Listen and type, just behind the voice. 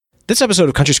This episode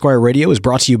of Country Squire Radio is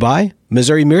brought to you by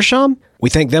Missouri Meerschaum. We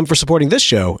thank them for supporting this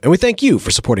show, and we thank you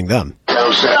for supporting them. You're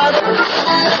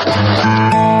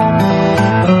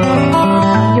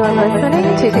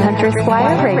listening to Country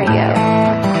Squire Radio.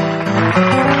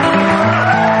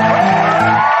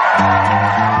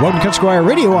 Welcome to Country Squire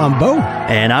Radio. I'm Bo.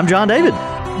 And I'm John David.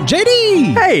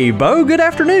 JD! Hey, Bo. Good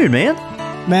afternoon, man.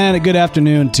 Man, a good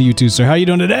afternoon to you too, sir. How you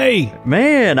doing today?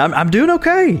 Man, I'm doing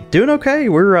okay. Doing okay.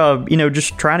 We're,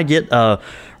 just trying to get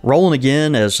rolling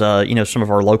again as, some of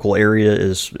our local area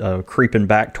is creeping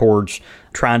back towards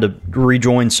trying to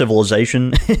rejoin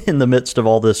civilization in the midst of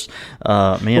all this,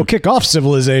 man. We'll kick off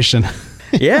civilization.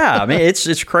 Yeah, I mean,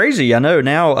 it's crazy. I know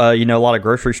now, a lot of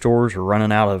grocery stores are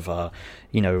running out of,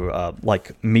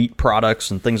 like meat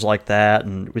products and things like that.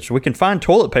 And which we can find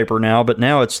toilet paper now, but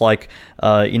now it's like,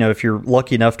 if you're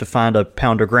lucky enough to find a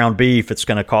pound of ground beef, it's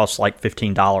going to cost like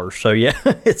 $15. So yeah,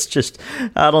 it's just,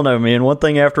 I don't know, man, one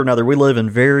thing after another. We live in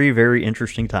very, very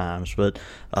interesting times, but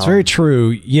it's very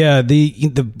true. Yeah. The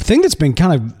thing that's been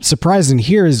kind of surprising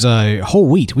here is whole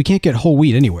wheat. We can't get whole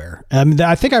wheat anywhere.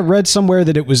 I think I read somewhere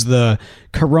that it was the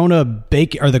Corona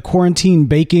bake or the quarantine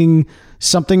baking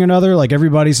something or another, like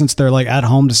everybody, since they're like at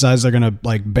home, decides they're gonna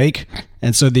like bake,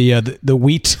 and so the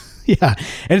wheat, yeah,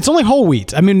 and it's only whole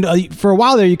wheat. I mean, for a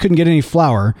while there you couldn't get any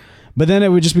flour, but then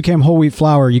it just became whole wheat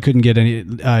flour. You couldn't get any.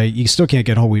 You still can't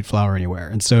get whole wheat flour anywhere,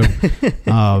 and so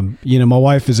my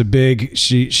wife is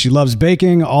she loves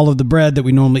baking. All of the bread that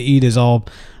we normally eat is all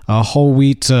whole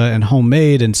wheat and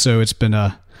homemade, and so it's been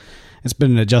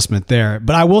an adjustment there.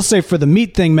 But I will say for the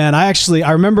meat thing, man, I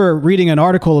remember reading an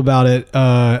article about it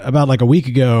about like a week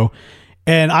ago,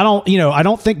 and I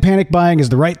don't think panic buying is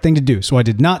the right thing to do. So I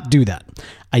did not do that.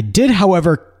 I did,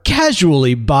 however,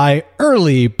 casually buy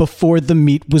early before the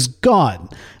meat was gone.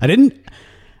 I didn't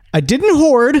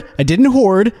hoard.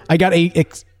 I got a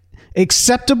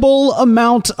acceptable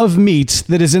amount of meat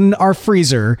that is in our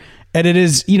freezer. And it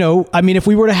is, if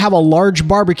we were to have a large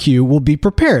barbecue, we'll be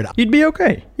prepared. You'd be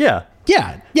okay. Yeah.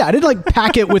 Yeah. I didn't like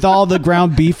pack it with all the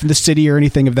ground beef in the city or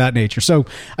anything of that nature. So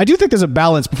I do think there's a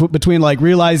balance between like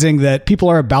realizing that people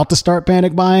are about to start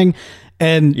panic buying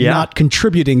and not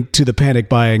contributing to the panic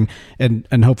buying.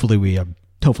 And hopefully we did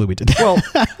that.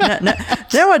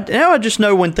 Well, now I just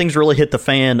know when things really hit the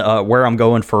fan, where I'm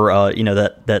going for,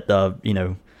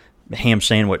 ham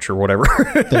sandwich or whatever.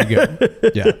 There you go.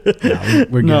 Yeah,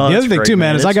 we're good. The other thing too,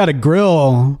 man, is I got a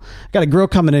grill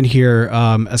coming in here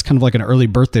as kind of like an early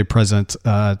birthday present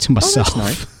to myself. Oh,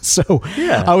 that's nice. So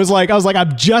yeah. I was like,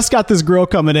 I've just got this grill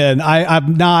coming in.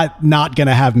 I'm not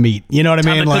gonna have meat. You know what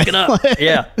I mean? Time to cook it up.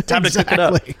 Yeah, time to cook it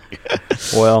up.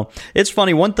 Well, it's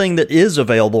funny. One thing that is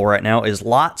available right now is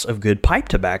lots of good pipe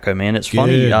tobacco, man. It's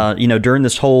funny. During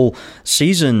this whole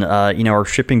season, our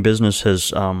shipping business has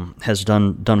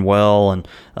done well. And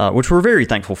which we're very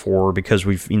thankful for, because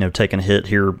we've taken a hit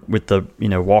here with the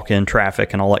walk-in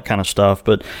traffic and all that kind of stuff.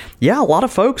 But yeah, a lot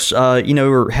of folks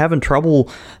are having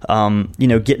trouble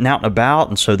getting out and about,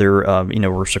 and so they're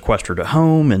we're sequestered at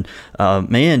home. And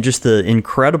man, just the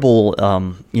incredible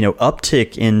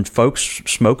uptick in folks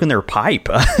smoking their pipe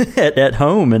at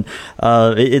home, and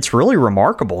it's really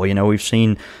remarkable. We've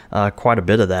seen quite a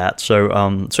bit of that.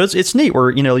 So it's neat where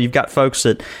you've got folks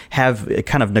that have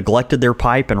kind of neglected their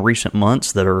pipe in recent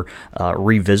months that are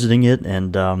revisiting it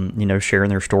and sharing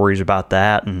their stories about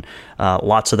that, and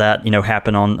lots of that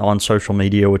happen on social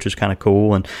media, which is kind of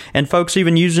cool, and folks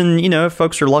even using if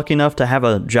folks are lucky enough to have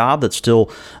a job that's still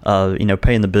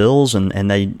paying the bills, and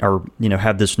they are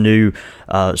have this new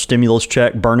stimulus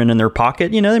check burning in their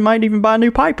pocket, they might even buy a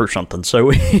new pipe or something.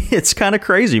 So it's kind of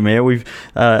crazy, man.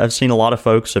 I've seen a lot of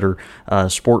folks that are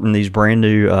sporting these brand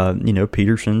new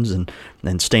Petersons and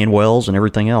Stanwells and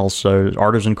everything else. So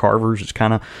artisan carvers, it's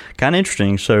kind of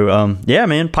interesting. So yeah,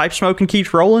 man, pipe smoking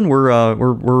keeps rolling.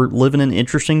 We're living in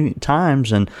interesting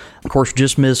times, and of course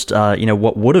just missed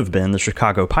what would have been the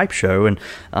Chicago Pipe Show, and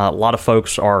a lot of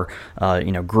folks are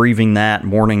grieving that,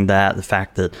 mourning that, the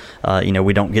fact that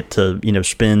we don't get to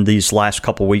spend these last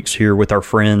couple weeks here with our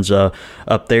friends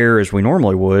up there as we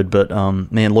normally would. But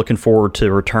man, looking forward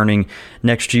to returning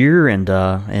next year, and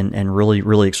really,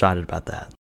 really excited about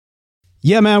that.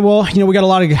 Yeah, man. Well, we got a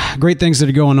lot of great things that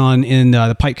are going on in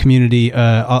the pipe community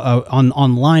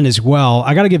online as well.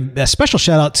 I got to give a special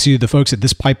shout out to the folks at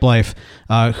This Pipe Life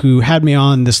who had me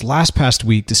on this past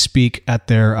week to speak at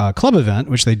their club event,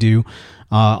 which they do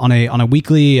on a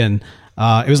weekly and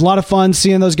It was a lot of fun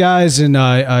seeing those guys, and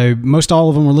most all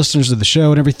of them were listeners of the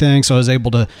show and everything, so I was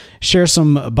able to share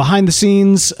some behind the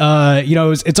scenes.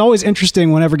 It's always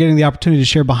interesting whenever getting the opportunity to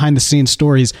share behind the scenes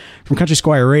stories from Country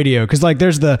Squire Radio, because like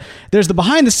there's the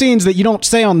behind the scenes that you don't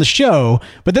say on the show,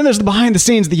 but then there's the behind the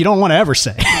scenes that you don't want to ever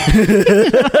say.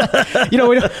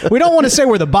 We don't want to say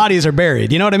where the bodies are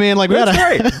buried. You know what I mean? Like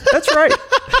That's right.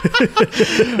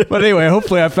 But anyway,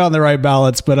 hopefully I found the right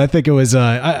balance, but I think it was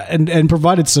and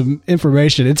provided some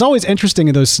information. It's always interesting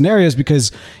in those scenarios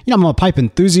because I'm a pipe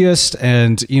enthusiast,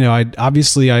 and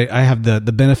I have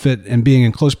the benefit in being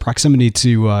in close proximity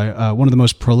to one of the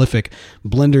most prolific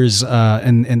blenders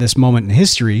in this moment in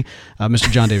history,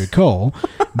 Mr. John David Cole.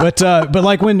 But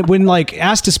like when like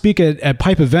asked to speak at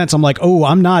pipe events, I'm like, oh,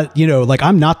 I'm not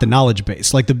I'm not the knowledge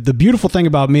base. Like the beautiful thing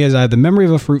about me is I have the memory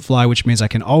of a fruit fly, which means I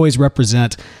can always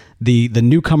represent the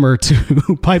newcomer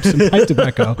to pipes and pipe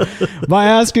tobacco by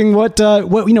asking what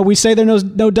we say there are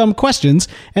no dumb questions,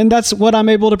 and that's what I'm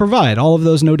able to provide, all of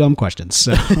those no dumb questions.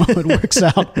 So it works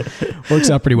out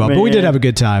pretty well. Man. But we did have a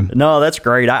good time. No, that's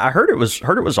great. I heard it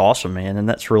was awesome, man, and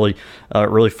that's really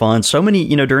really fun. So many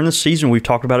during the season, we've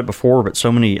talked about it before, but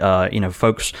so many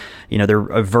folks, their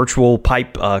virtual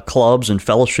pipe clubs and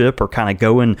fellowship are kind of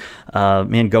going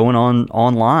on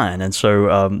online, and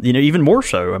so even more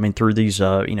so. I mean, through these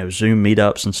Zoom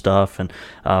meetups and stuff, and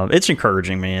it's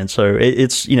encouraging, man. So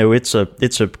it's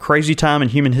a crazy time in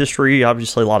human history.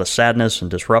 Obviously, a lot of sadness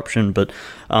and disruption, but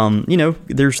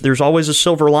there's always a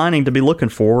silver lining to be looking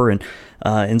for, and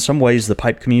in some ways, the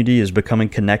pipe community is becoming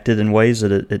connected in ways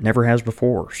that it never has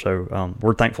before. So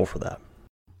we're thankful for that.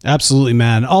 Absolutely,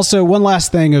 man. Also, one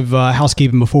last thing of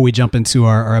housekeeping before we jump into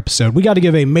our episode. We got to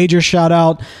give a major shout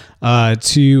out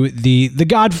to the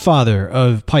godfather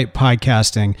of pipe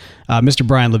podcasting, Mr.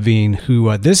 Brian Levine,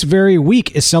 who this very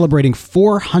week is celebrating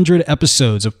 400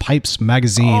 episodes of Pipes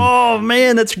Magazine. Oh,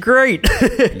 man, that's great.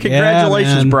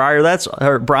 Congratulations,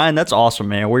 Brian. Brian, that's awesome,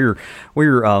 man. We're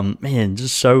man,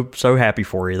 just so happy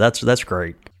for you. That's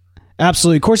great.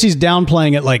 Absolutely. Of course, he's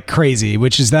downplaying it like crazy,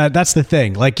 which is that's the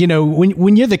thing. Like,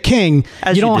 when you're the king,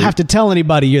 you don't have to tell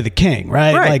anybody you're the king,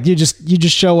 right? Like you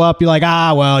just show up. You're like,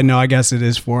 I guess it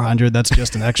is 400. That's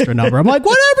just an extra number. I'm like,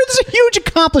 whatever. This is a huge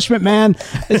accomplishment, man.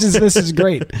 This is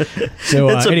great. So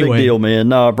it's a big deal, man.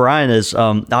 No, Brian is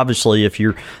obviously, if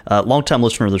you're a longtime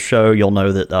listener of the show, you'll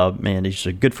know that man, he's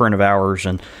a good friend of ours,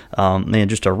 and man,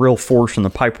 just a real force in the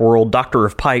pipe world, doctor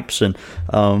of pipes, and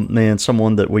man,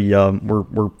 someone that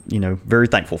we're very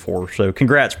thankful for. So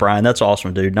congrats, Brian. That's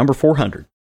awesome, dude. Number 400.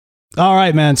 All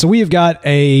right, man. So we've got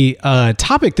a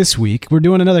topic this week. We're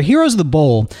doing another Heroes of the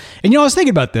Bowl. And, I was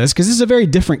thinking about this because this is a very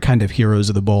different kind of Heroes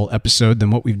of the Bowl episode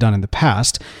than what we've done in the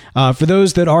past. For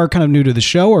those that are kind of new to the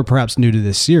show or perhaps new to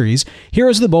this series,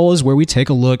 Heroes of the Bowl is where we take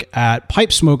a look at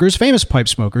pipe smokers, famous pipe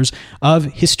smokers of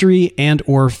history and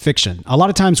or fiction. A lot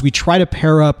of times we try to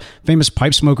pair up famous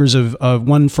pipe smokers of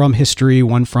one from history,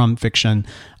 one from fiction,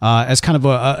 as kind of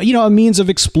a means of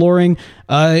exploring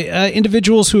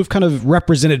individuals who have kind of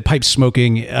represented pipe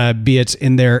smoking, be it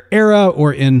in their era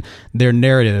or in their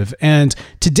narrative. And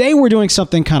today we're doing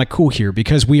something kind of cool here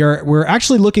because we're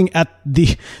actually looking at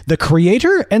the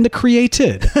creator and the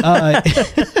created.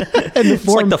 It's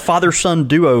like the father-son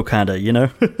duo, kind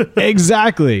of,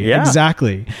 Exactly. Yeah.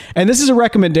 Exactly. And this is a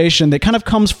recommendation that kind of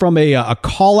comes from a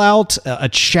call out, a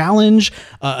challenge,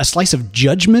 a slice of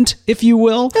judgment, if you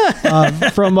will,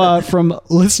 from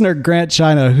listener Grant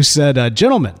China, who said,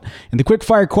 gentlemen, in the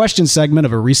quickfire question segment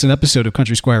of a recent episode of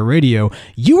Country Squire Radio,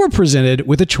 you were presented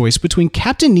with a choice between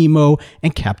Captain Nemo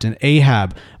and Captain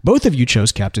Ahab. Both of you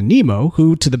chose Captain Nemo,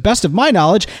 who, to the best of my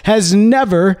knowledge, has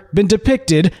never been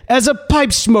depicted as a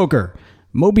pipe smoker.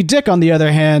 Moby Dick, on the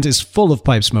other hand, is full of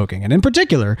pipe smoking, and in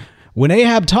particular, when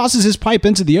Ahab tosses his pipe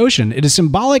into the ocean, it is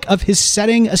symbolic of his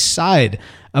setting aside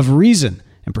of reason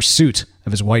in pursuit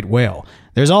of his white whale.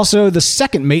 There's also the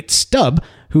second mate, Stubb,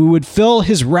 who would fill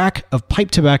his rack of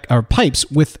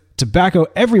pipes with tobacco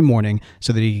every morning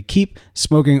so that he could keep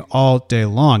smoking all day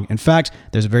long. In fact,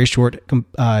 there's a very short,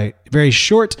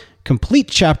 complete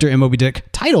chapter in Moby Dick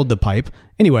titled "The Pipe."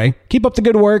 Anyway, keep up the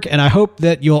good work, and I hope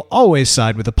that you'll always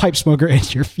side with a pipe smoker in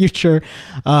your future,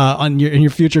 in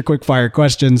your future quickfire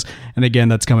questions. And again,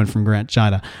 that's coming from Grant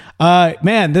China.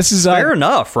 Man, this is fair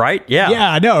enough, right? Yeah,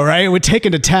 yeah, I know, right? We're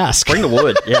taken to task. Bring the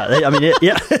wood. Yeah, I mean,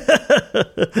 yeah,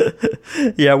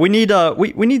 yeah. We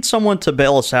need someone to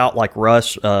bail us out, like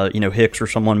Russ, Hicks, or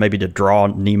someone maybe to draw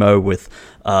Nemo with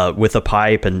with a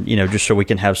pipe, and just so we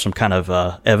can have some kind of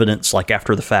evidence, like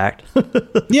after the fact.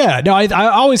 Yeah, no, I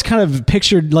always kind of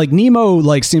pictured like Nemo,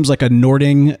 like seems like a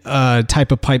Nording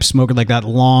type of pipe smoker, like that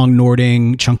long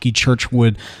Nording chunky church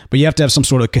wood, but you have to have some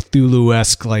sort of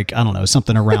Cthulhu-esque, like, I don't know,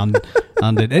 something around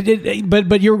on it.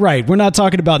 But you're right, we're not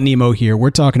talking about Nemo here.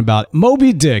 We're talking about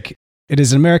Moby Dick. It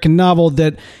is an American novel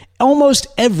that almost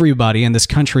everybody in this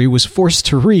country was forced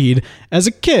to read as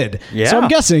a kid. Yeah. So I'm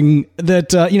guessing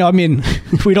that,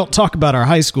 we don't talk about our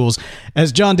high schools.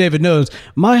 As John David knows,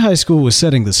 my high school was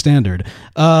setting the standard.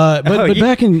 But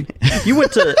back in... you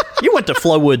went to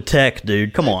Flowwood Tech,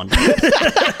 dude. Come on.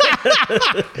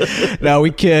 No,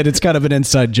 we kid. It's kind of an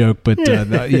inside joke, but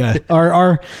yeah,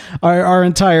 our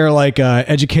entire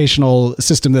educational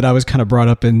system that I was kind of brought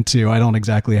up into, I don't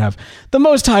exactly have the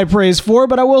most high praise for.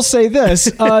 But I will say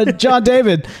this, John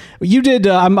David, you did.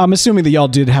 I'm assuming that y'all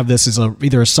did have this as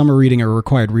either a summer reading or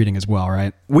required reading as well,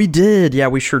 right? We did. Yeah,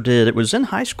 we sure did. It was in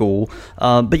high school,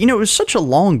 but it was such a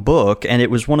long book, and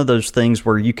it was one of those things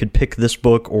where you could pick this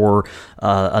book or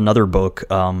another book.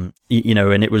 And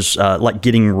it was like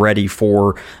getting ready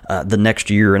for the next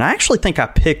year. And I actually think I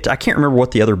can't remember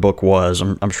what the other book was.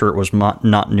 I'm sure it was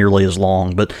not nearly as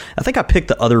long, but I think I picked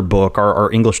the other book.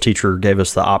 Our English teacher gave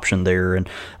us the option there. And,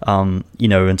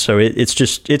 and so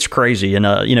it's crazy. And,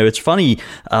 it's funny.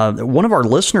 One of our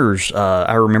listeners,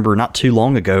 I remember not too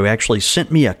long ago, actually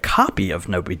sent me a copy of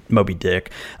Moby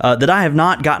Dick that I have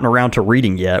not gotten around to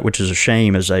reading yet, which is a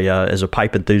shame as a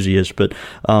pipe enthusiast, but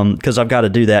because I've got to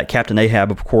do that. Captain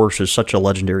Ahab, of course, is such a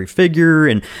legendary figure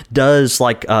and does,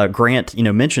 like Grant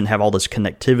mentioned, have all this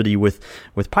connectivity with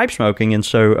pipe smoking, and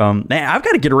so man, I've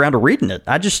got to get around to reading it.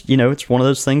 I just it's one of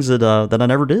those things that I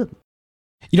never did.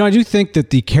 I do think that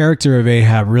the character of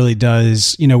Ahab really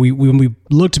does, when we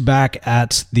looked back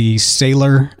at the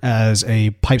sailor as a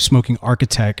pipe smoking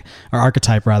archetype,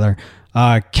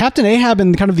 Captain Ahab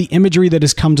and kind of the imagery that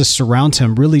has come to surround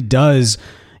him really does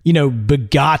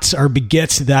beget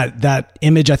that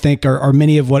image, I think, or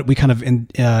many of what we kind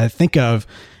of think of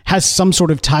has some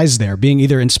sort of ties there, being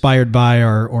either inspired by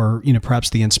or perhaps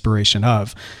the inspiration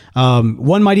of.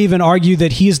 One might even argue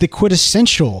that he is the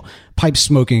quintessential pipe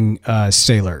smoking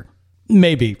sailor.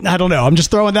 Maybe. I don't know. I'm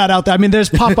just throwing that out there. I mean, there's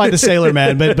Popeye the Sailor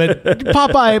Man, but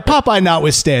Popeye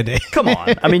notwithstanding. Come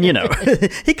on. I mean, he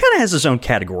kind of has his own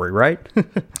category, right?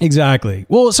 Exactly.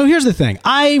 Well, so here's the thing.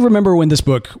 I remember when this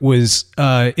book was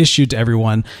issued to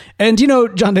everyone. And,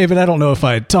 John David, I don't know if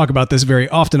I talk about this very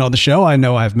often on the show. I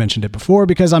know I've mentioned it before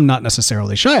because I'm not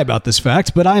necessarily shy about this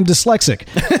fact, but I'm dyslexic.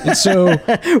 And so...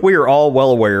 we are all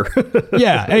well aware.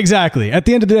 Yeah, exactly. At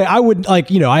the end of the day, I would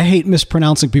I hate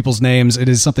mispronouncing people's names. It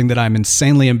is something that I'm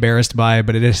insanely embarrassed by,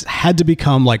 but it has had to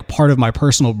become like part of my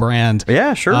personal brand.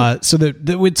 Yeah, sure. So that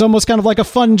it's almost kind of like a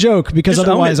fun joke because just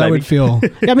otherwise I would feel.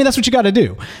 Yeah, I mean that's what you got to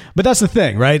do. But that's the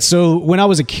thing, right? So when I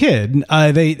was a kid,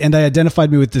 they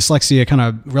identified me with dyslexia kind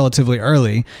of relatively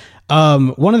early.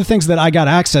 One of the things that I got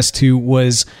access to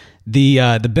was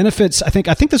the benefits. I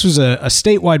think this was a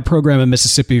statewide program in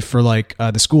Mississippi for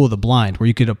the School of the Blind, where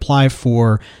you could apply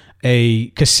for a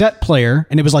cassette player,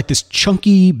 and it was like this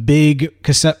chunky, big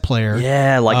cassette player.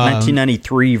 Yeah, like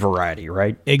 1993 variety,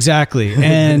 right? Exactly.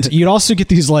 And you'd also get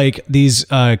these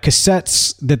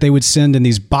cassettes that they would send in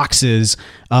these boxes.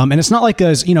 And it's not like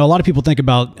a lot of people think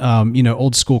about,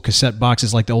 old school cassette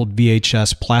boxes, like the old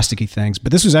VHS plasticky things.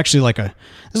 But this was actually like a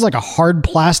hard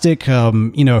plastic,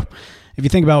 if you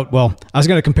think about, well, I was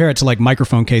going to compare it to like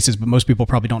microphone cases, but most people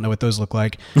probably don't know what those look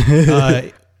like.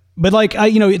 But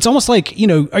it's almost like,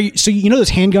 those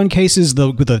handgun cases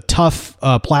with the tough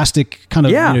plastic kind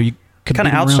of, you kind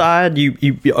of outside, you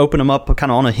open them up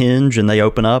kind of on a hinge and they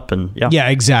open up and yeah,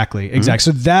 exactly. Mm-hmm.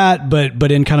 So that,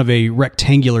 but in kind of a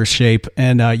rectangular shape,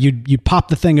 and you'd pop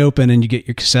the thing open and you get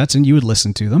your cassettes and you would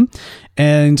listen to them.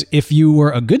 And if you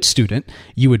were a good student,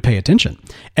 you would pay attention.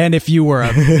 And if you were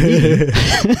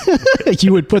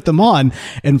you would put them on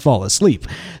and fall asleep.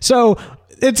 So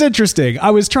it's interesting. I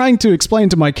was trying to explain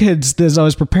to my kids as I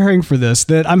was preparing for this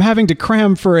that I'm having to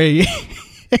cram for a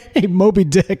Moby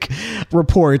Dick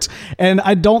report, and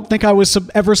I don't think I was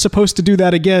ever supposed to do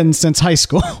that again since high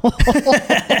school.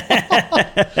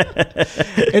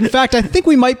 In fact, I think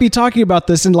we might be talking about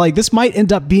this, and this might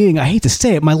end up being, I hate to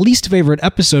say it, my least favorite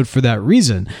episode for that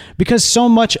reason, because so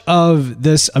much of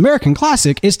this American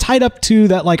classic is tied up to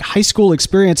that high school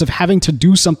experience of having to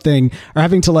do something or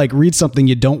having to read something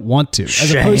you don't want to,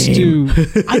 as opposed to,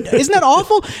 isn't that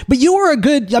awful? But you were a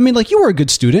good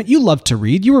student. You loved to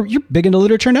read. You're big into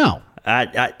literature now.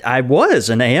 I was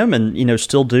and am and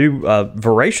still do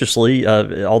voraciously,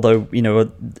 although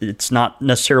it's not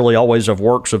necessarily always of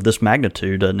works of this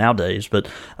magnitude nowadays. But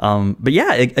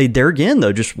yeah, there again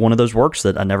though, just one of those works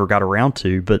that I never got around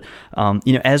to. But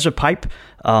as a pipe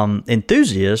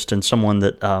enthusiast and someone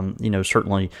that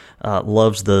certainly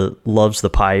loves the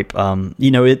pipe,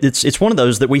 it's one of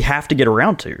those that we have to get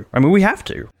around to. I mean, we have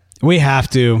to. We have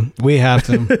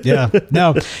to. Yeah.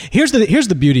 Now, here's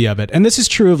the beauty of it. And this is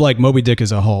true of like Moby Dick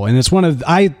as a whole. And it's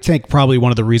I think probably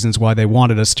one of the reasons why they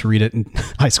wanted us to read it in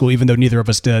high school, even though neither of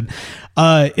us did,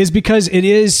 is because it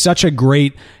is such a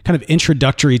great kind of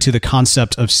introductory to the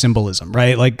concept of symbolism,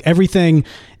 right? Like everything,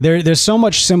 there's so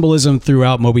much symbolism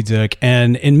throughout Moby Dick.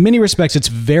 And in many respects, it's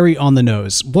very on the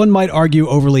nose. One might argue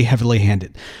overly heavily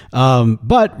handed.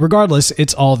 But regardless,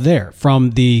 it's all there,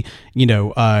 from the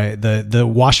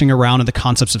washing around of the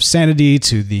concepts of sanity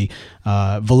to the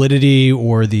validity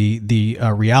or the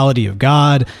reality of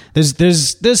God.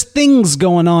 There's things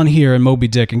going on here in Moby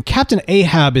Dick, and Captain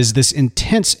Ahab is this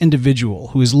intense individual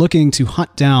who is looking to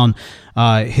hunt down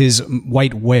his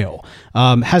white whale.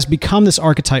 Has become this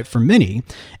archetype for many,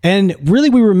 and really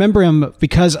we remember him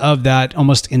because of that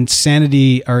almost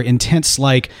insanity or intense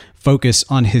like focus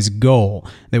on his goal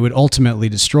that would ultimately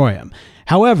destroy him.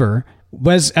 However,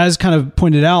 as kind of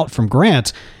pointed out from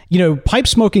Grant, pipe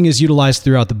smoking is utilized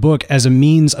throughout the book as a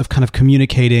means of kind of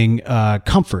communicating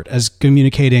comfort, as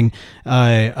communicating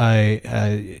not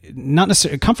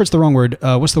necessarily comfort's the wrong word.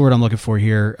 What's the word I'm looking for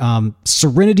here?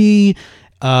 Serenity,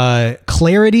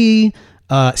 clarity,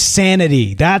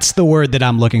 sanity. That's the word that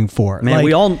I'm looking for. Man,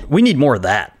 we need more of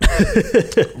that.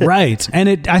 Right.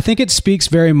 And I think it speaks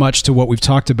very much to what we've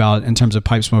talked about in terms of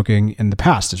pipe smoking in the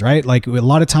past, is right. Like a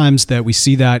lot of times that we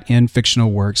see that in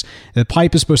fictional works, the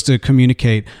pipe is supposed to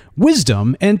communicate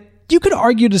wisdom. And you could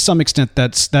argue to some extent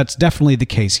that's definitely the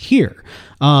case here.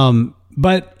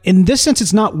 But in this sense,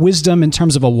 it's not wisdom in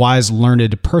terms of a wise,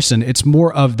 learned person. It's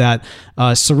more of that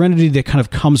serenity that kind of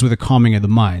comes with a calming of the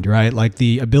mind, right? Like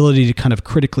the ability to kind of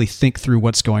critically think through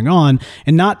what's going on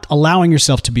and not allowing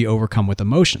yourself to be overcome with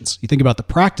emotions. You think about the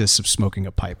practice of smoking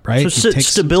a pipe, right? So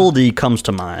stability comes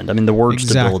to mind. I mean, the word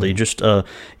stability, just,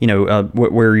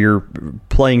 where you're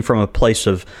playing from a place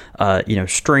of,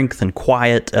 strength and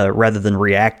quiet rather than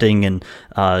reacting and,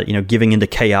 giving into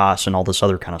chaos and all this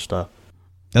other kind of stuff.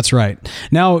 That's right.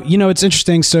 Now, it's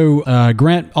interesting. So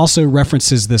Grant also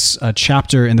references this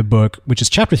chapter in the book, which is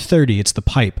chapter 30. It's the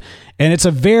pipe. And it's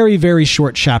a very, very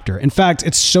short chapter. In fact,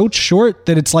 it's so short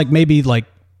that it's like maybe like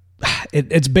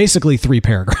it's basically 3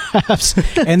 paragraphs.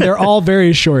 And they're all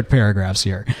very short paragraphs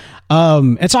here.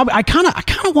 And so I kind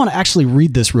of want to actually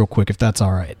read this real quick, if that's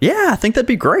all right. Yeah, I think that'd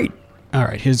be great. All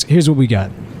right, here's what we got.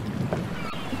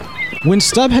 When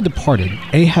Stubb had departed,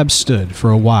 Ahab stood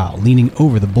for a while leaning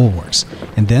over the bulwarks,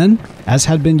 and then, as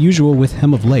had been usual with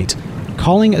him of late,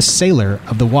 calling a sailor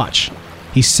of the watch,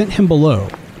 he sent him below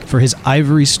for his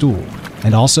ivory stool,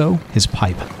 and also his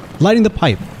pipe. Lighting the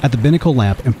pipe at the binnacle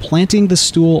lamp and planting the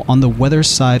stool on the weather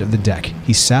side of the deck,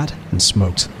 he sat and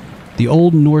smoked. The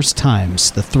old Norse times,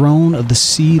 the throne of the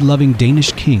sea-loving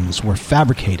Danish kings, were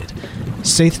fabricated,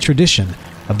 saith tradition,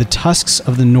 of the tusks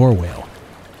of the Norwhale.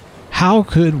 How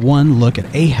could one look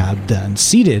at Ahab then,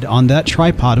 seated on that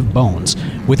tripod of bones,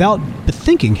 without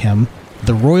bethinking him of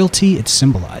the royalty it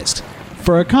symbolized?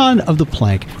 For a Khan of the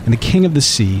plank, and the king of the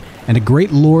sea, and a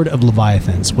great lord of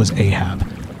Leviathans was Ahab.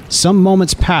 Some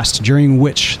moments passed during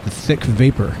which the thick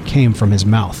vapor came from his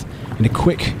mouth, and a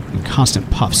quick and constant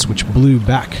puffs which blew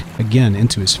back again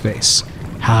into his face.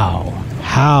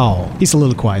 How, he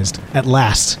soliloquized, at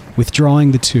last,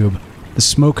 withdrawing the tube. The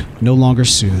smoke no longer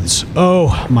soothes.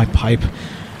 Oh, my pipe,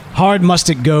 hard must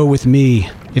it go with me,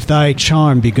 if thy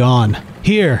charm be gone.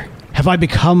 Here have I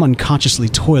become unconsciously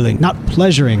toiling, not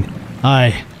pleasuring,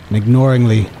 aye, and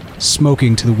ignoringly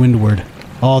smoking to the windward,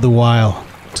 all the while,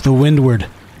 to the windward,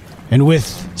 and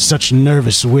with such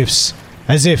nervous whiffs,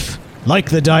 as if, like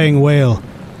the dying whale,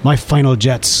 my final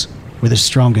jets were the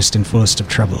strongest and fullest of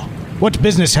trouble. What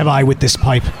business have I with this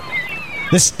pipe?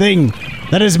 This thing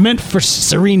that is meant for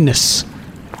sereneness.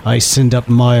 I send up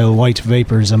mild white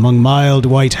vapors among mild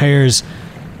white hairs,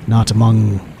 not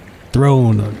among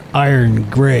throne iron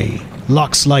gray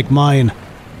locks like mine.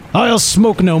 I'll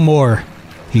smoke no more.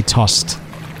 He tossed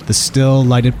the still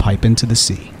lighted pipe into the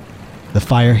sea. The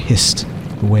fire hissed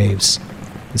the waves.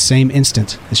 The same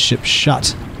instant the ship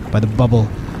shot by the bubble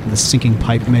the sinking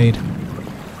pipe made.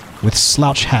 With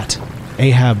slouch hat,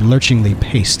 Ahab lurchingly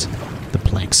paced the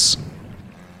planks.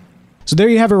 So there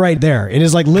you have it right there. It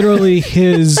is like literally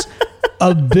his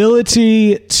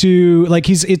ability to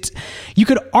you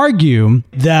could argue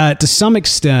that to some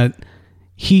extent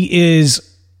he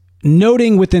is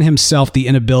noting within himself the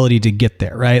inability to get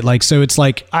there, right? Like, so it's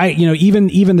like,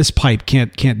 even this pipe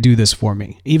can't do this for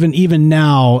me. Even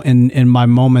now in my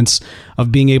moments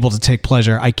of being able to take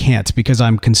pleasure, I can't, because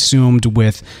I'm consumed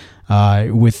with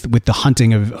the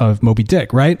hunting of Moby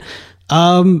Dick, right?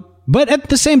 But at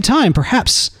the same time,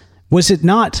 perhaps, was it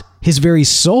not his very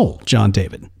soul, John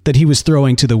David, that he was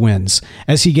throwing to the winds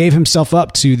as he gave himself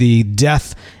up to the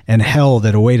death and hell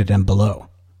that awaited him below?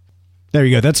 There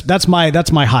you go. That's my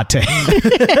hot take.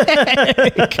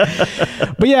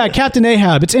 But yeah, Captain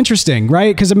Ahab, it's interesting,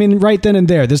 right? Because I mean, right then and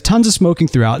there's tons of smoking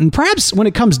throughout, and perhaps when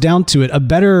it comes down to it, a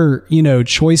better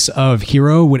choice of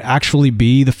hero would actually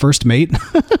be the first mate,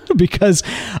 because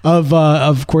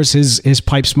of course his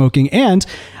pipe smoking. And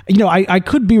I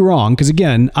could be wrong, because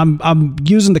again, I'm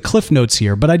using the Cliff Notes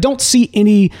here, but I don't see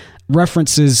any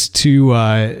references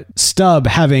to Stubb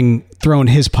having thrown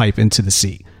his pipe into the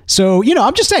sea. So,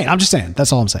 I'm just saying.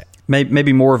 That's all I'm saying.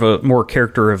 Maybe more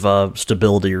character of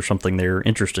stability or something there.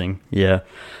 Interesting. Yeah.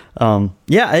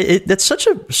 That's such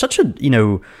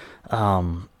a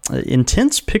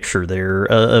intense picture there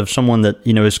of someone that,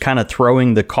 is kind of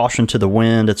throwing the caution to the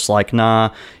wind. It's like,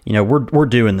 nah, we're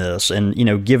doing this. And,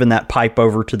 giving that pipe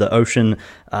over to the ocean,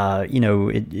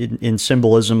 in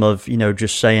symbolism of,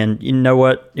 just saying, you know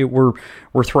what,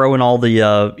 we're throwing all the,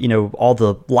 all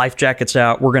the life jackets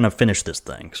out. We're going to finish this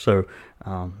thing. So,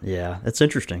 it's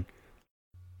interesting.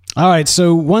 All right.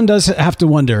 So one does have to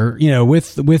wonder,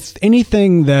 with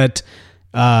anything that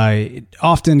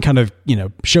often kind of,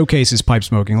 showcases pipe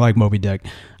smoking, like Moby Dick,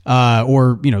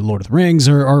 or, Lord of the Rings,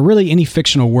 or really any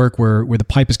fictional work where the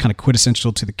pipe is kind of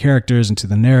quintessential to the characters and to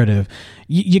the narrative,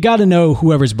 you got to know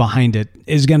whoever's behind it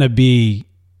is going to be,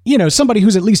 somebody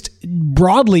who's at least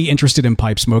broadly interested in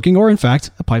pipe smoking, or in fact,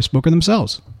 a pipe smoker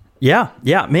themselves. Yeah,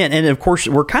 man. And of course,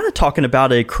 we're kind of talking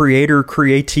about a created,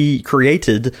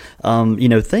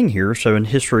 thing here. So in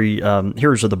history,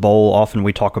 Heroes of the Bowl, often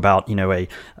we talk about,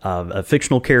 a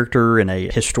fictional character and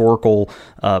a historical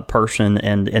person.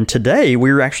 And today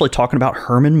we're actually talking about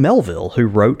Herman Melville, who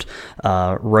wrote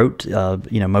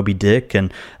Moby Dick,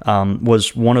 and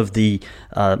was one of the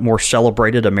more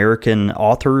celebrated American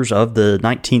authors of the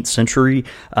 19th century.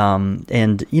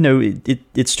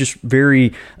 It's just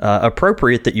very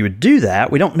appropriate that you would do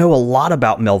that. We don't know a lot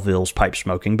about Melville's pipe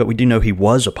smoking, but we do know he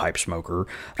was a pipe smoker,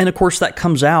 and of course that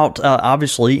comes out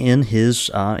obviously in his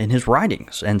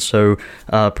writings, and so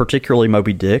particularly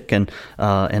Moby Dick and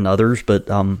others. But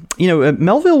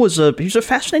Melville was a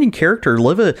fascinating character.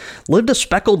 Lived a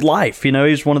speckled life.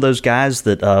 He's one of those guys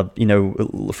that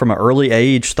from an early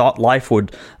age thought life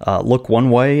would look one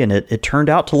way, and it turned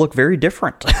out to look very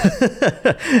different.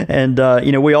 And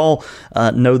we all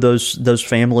know those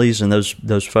families and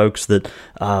those folks that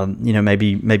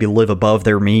maybe live above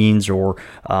their means, or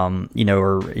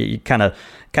or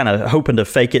kind of hoping to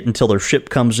fake it until their ship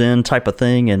comes in, type of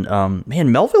thing. And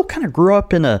Melville kind of grew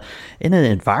up in an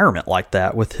environment like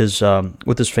that with his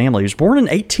family. He was born in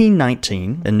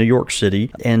 1819 in New York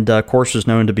City, and of course is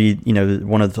known to be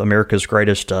one of America's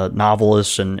greatest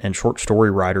novelists and short story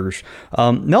writers.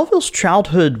 Melville's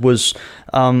childhood was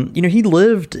he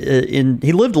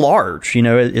lived large,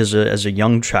 as a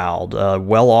young child,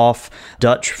 well-off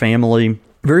Dutch family.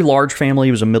 Very large family.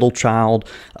 He was a middle child.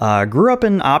 Grew up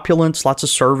in opulence, lots of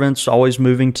servants, always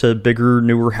moving to bigger,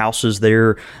 newer houses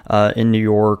there in New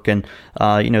York, and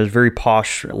it was a very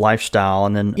posh lifestyle.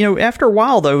 And then after a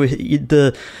while, though,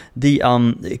 the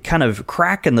kind of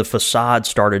crack in the facade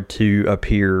started to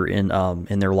appear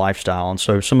in their lifestyle. And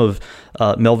so some of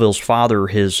Melville's father,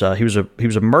 he was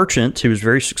a merchant who was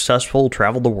very successful,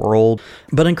 traveled the world,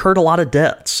 but incurred a lot of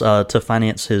debts to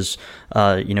finance his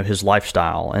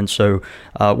lifestyle. And so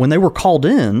when they were called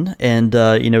in, and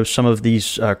some of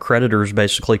these creditors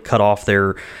basically cut off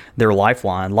their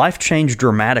lifeline, life changed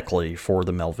dramatically for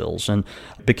the Melvilles and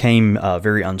became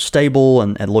very unstable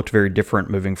and looked very different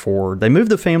moving forward. They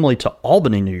moved the family to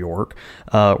Albany, New York,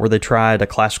 where they tried a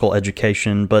classical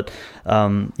education, but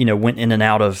went in and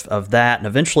out of that. And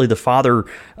eventually the father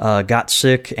got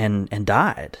sick and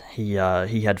died. He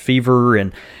had fever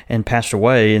and passed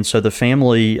away. And so the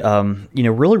family,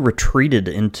 really retreated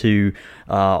into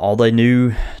all they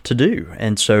knew to do.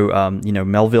 And so,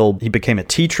 Melville, he became a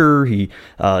teacher. He,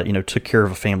 took care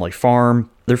of a family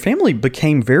farm. Their family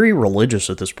became very religious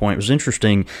at this point. It was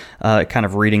interesting, kind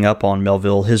of reading up on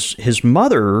Melville. His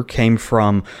mother came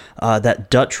from that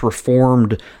Dutch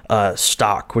Reformed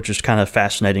stock, which is kind of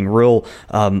fascinating. Real,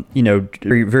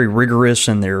 very, very rigorous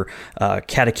in their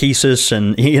catechesis,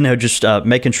 and just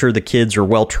making sure the kids are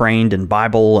well trained in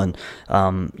Bible and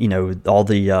all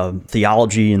the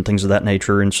theology and things of that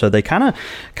nature. And so they kind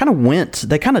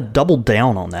of doubled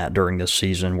down on that during this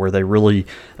season, where they really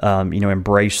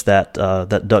embraced that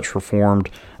Dutch Reformed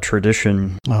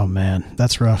tradition. Oh man,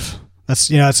 that's rough.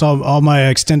 That's all my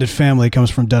extended family comes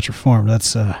from Dutch Reformed.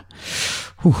 That's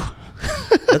whew.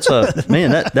 That's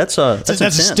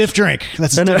a stiff drink.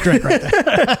 That's a stiff drink right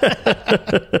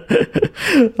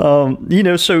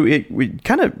there. So we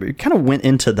kind of went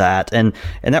into that, and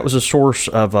that was a source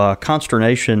of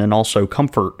consternation and also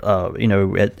comfort,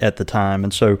 at the time.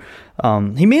 And so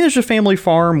he managed a family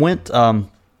farm, went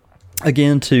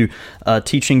again to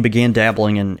teaching, began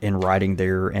dabbling in writing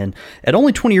there, and at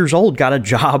only 20 years old got a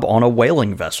job on a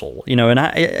whaling vessel. And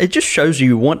it just shows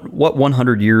you what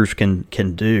 100 years can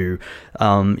do.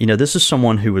 This is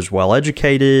someone who was well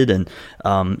educated and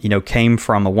came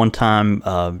from a one-time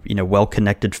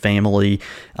well-connected family,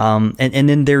 and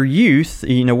in their youth,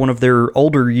 one of their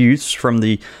older youths from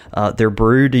their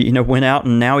brood, went out,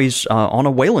 and now he's on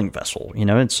a whaling vessel.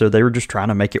 And so they were just trying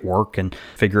to make it work and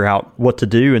figure out what to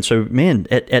do. And so, man,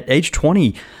 at age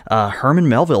 20, Herman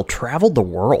Melville traveled the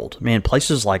world,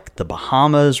 places like the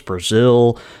Bahamas,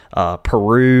 Brazil,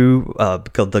 Peru,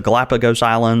 the Galapagos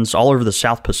Islands, all over the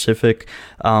South Pacific.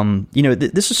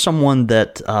 This is someone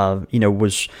that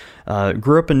was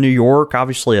grew up in New York,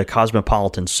 obviously a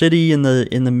cosmopolitan city in the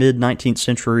mid 19th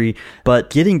century, but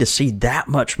getting to see that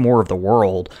much more of the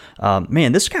world.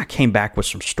 This guy came back with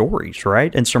some stories,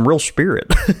 right, and some real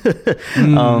spirit,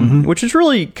 which is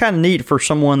really kind of neat for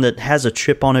someone that has a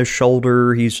chip on his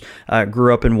shoulder. He's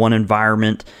grew up in one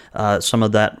environment. Some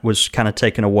of that was kind of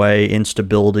taken away,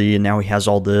 instability, and now he has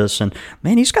all this. And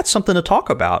man, he's got something to talk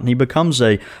about, and he becomes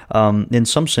in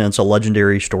some sense, a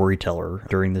legendary storyteller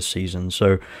during this season.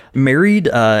 So married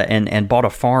and bought a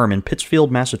farm in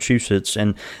Pittsfield, Massachusetts,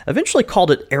 and eventually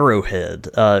called it Arrowhead.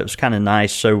 It was kind of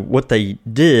nice. So what they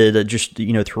did, just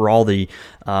through all the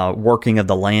working of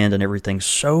the land and everything,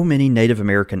 so many Native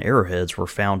American arrowheads were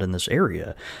found in this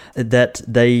area that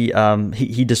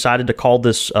he decided to call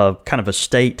this kind of a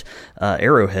state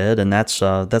arrowhead, and that's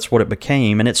what it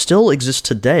became, and it still exists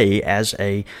today as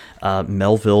a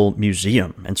Melville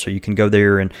Museum. And so you can go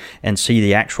there and see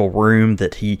the actual room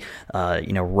that he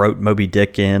wrote Moby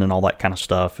Dick in and all that kind of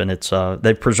stuff. And it's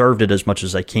they've preserved it as much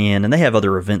as they can, and they have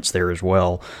other events there as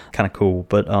well. Kind of cool.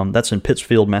 But that's in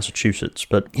Pittsfield, Massachusetts.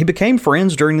 But he became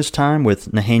friends during this time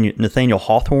with Nathaniel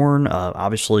Hawthorne,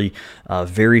 obviously a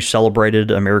very celebrated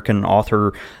American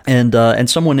author, and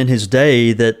someone in his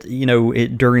day that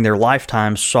during their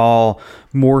lifetime saw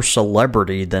more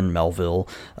celebrity than Melville.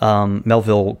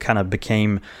 Melville kind of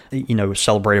became,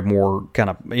 celebrated more kind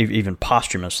of even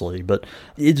posthumously. But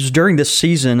it's during this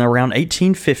season, around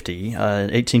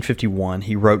 1851,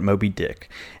 he wrote Moby Dick.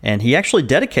 And he actually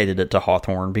dedicated it to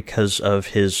Hawthorne because of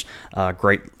his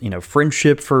great,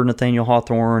 friendship for Nathaniel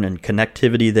Hawthorne and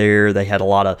connectivity there. They had a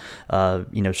lot of,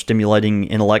 stimulating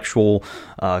intellectual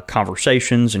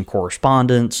conversations and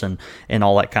correspondence and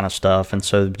all that kind of stuff. And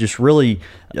so just really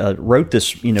wrote this,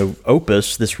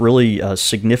 opus, this really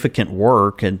significant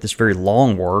work, and this very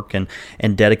long work, and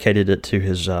dedicated it to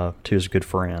his good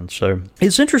friend. So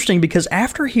it's interesting because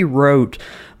after he wrote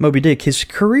Moby Dick, his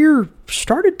career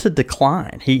started to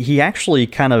decline. He actually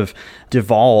kind of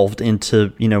devolved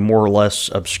into, more or less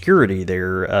obscurity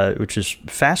there, which is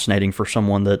fascinating for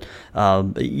someone that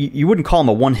you wouldn't call him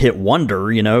a one-hit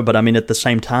wonder, but I mean, at the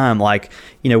same time, like,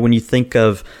 when you think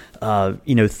of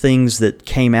things that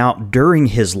came out during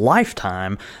his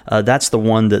lifetime, that's the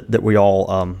one that we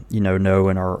all, know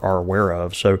and are aware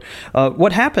of. So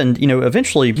what happened,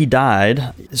 eventually he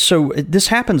died. So this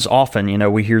happens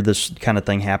often, we hear this kind of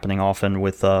thing happening often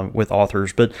with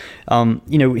authors, but,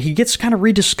 he gets kind of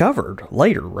rediscovered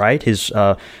later, right? His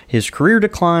career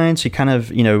declines. He kind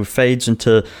of, fades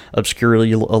into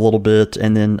obscurity a little bit,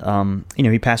 and then,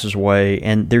 he passes away,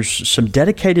 and there's some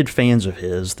dedicated fans of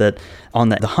his that on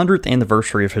the 100th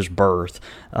anniversary of his birth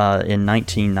in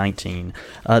 1919,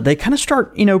 they kind of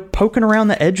start, poking around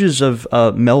the edges of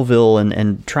Melville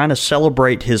and trying to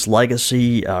celebrate his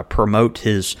legacy, promote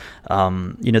his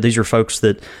These are folks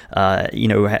that,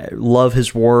 love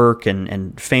his work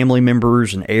and family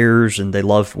members and heirs, and they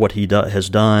love what he has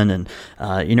done, and,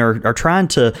 are trying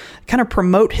to kind of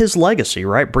promote his legacy,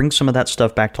 right? Bring some of that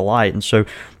stuff back to light. And so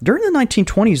during the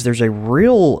 1920s, there's a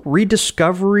real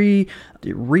rediscovery,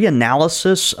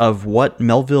 reanalysis of what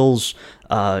Melville's,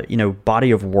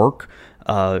 body of work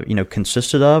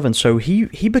consisted of. And so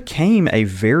he became a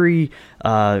very,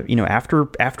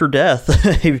 after death,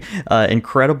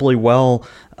 incredibly well,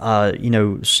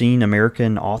 seen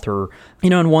American author,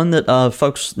 and one that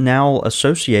folks now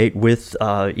associate with,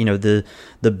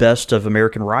 the best of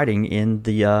American writing in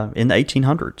the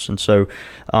 1800s. And so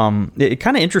it's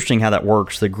kind of interesting how that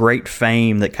works, the great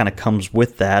fame that kind of comes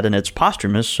with that, and it's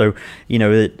posthumous. So,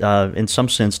 it in some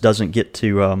sense doesn't get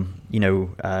to,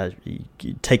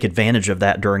 take advantage of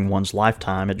that during one's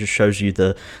lifetime. It just shows you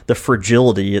the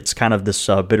fragility. It's kind of this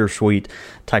bittersweet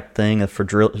type thing, the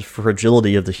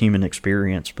fragility of the human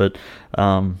experience. But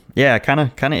kind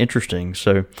of interesting.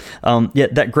 So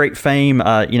that great fame,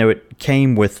 it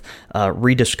came with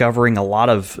rediscovering a lot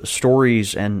of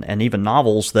stories and even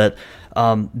novels that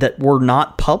were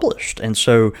not published. And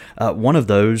so one of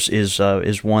those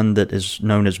is one that is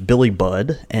known as Billy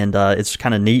Budd, and it's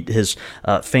kind of neat. His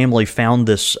family found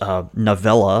this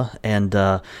novella and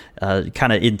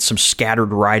kind of in some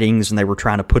scattered writings, and they were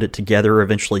trying to put it together,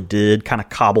 eventually did, kind of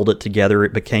cobbled it together.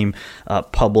 It became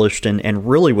published and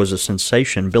really was a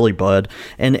sensation, Billy Budd.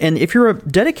 And if you're a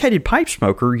dedicated pipe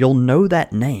smoker, you'll know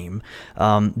that name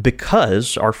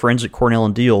because our friends at Cornell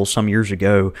and Deal some years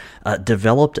ago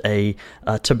developed a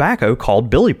tobacco called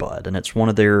Billy Budd, and it's one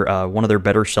of their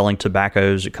better selling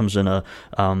tobaccos. It comes in a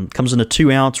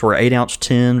 2-ounce or 8-ounce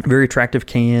tin, very attractive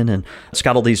can, and it's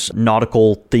got all these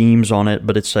nautical themes on it.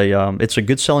 But it's a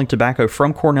good selling tobacco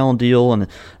from Cornell and Deal, and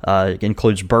it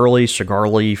includes burley, cigar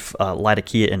leaf,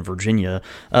 Latakia, and Virginia.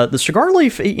 The cigar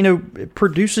leaf,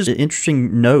 produces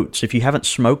interesting notes. If you haven't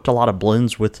smoked a lot of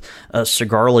blends with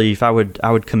cigar leaf, I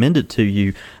would commend it to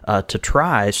you to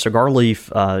try. Cigar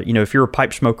leaf, if you're a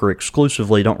pipe smoker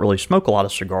exclusively, don't really smoke a lot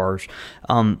of cigars.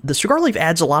 The cigar leaf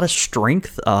adds a lot of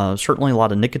strength, certainly a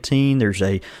lot of nicotine. There's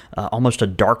almost a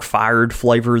dark fired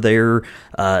flavor there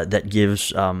that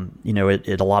gives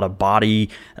it a lot of body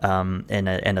and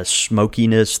a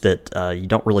smokiness that you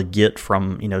don't really get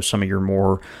from some of your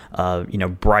more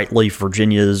bright leaf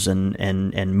Virginias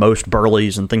and most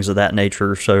burleys and things of that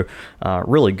nature. So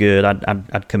really good.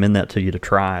 I'd commend that to you to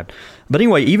try. But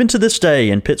anyway, even to this day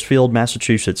in Pittsfield,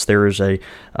 Massachusetts, there is a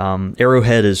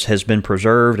arrowhead has been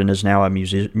preserved and is now a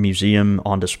museum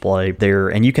on display there.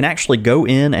 And you can actually go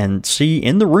in and see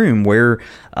in the room where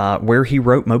he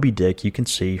wrote Moby Dick. You can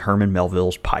see Herman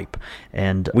Melville's pipe,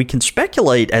 and we can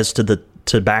speculate as to the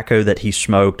tobacco that he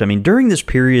smoked. I mean, during this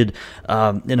period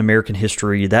in American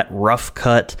history, that rough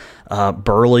cut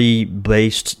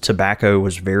burley-based tobacco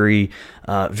was very,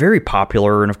 very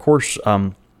popular, and of course.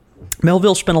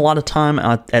 Melville spent a lot of time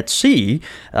at sea,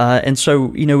 and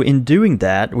so in doing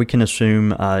that, we can assume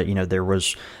there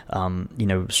was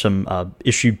some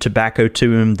issued tobacco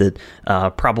to him that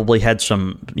probably had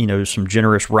some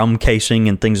generous rum casing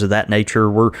and things of that nature.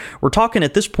 We're talking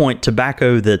at this point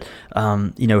tobacco that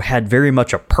had very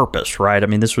much a purpose, right? I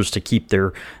mean, this was to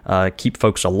keep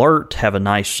folks alert, have a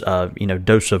nice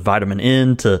dose of vitamin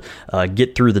N to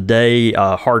get through the day,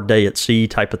 hard day at sea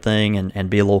type of thing, and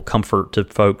be a little comfort to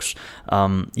folks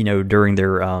during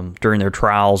their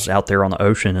trials out there on the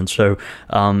ocean. And so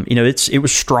it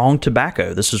was strong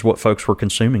tobacco. This is what folks were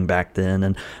consuming back then,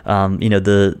 and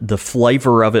the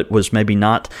flavor of it was maybe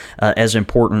not as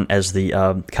important as the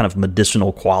kind of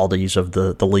medicinal qualities of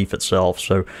the leaf itself.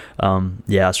 So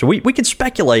so we can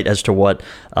speculate as to what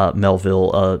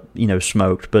Melville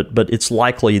smoked, but it's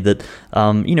likely that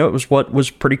it was what was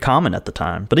pretty common at the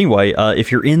time. But anyway,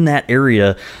 if you're in that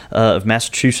area of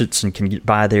Massachusetts and can get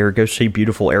by there, go see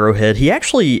beautiful Arrowhead. He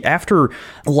actually, after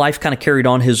life kind of carried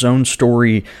on his own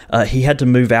story, he had to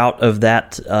move out of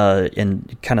that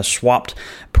and kind of swapped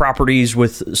properties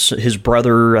with his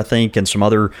brother, I think, and some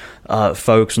other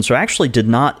folks, and so actually did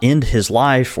not end his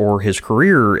life or his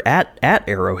career at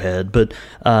Arrowhead. But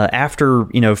after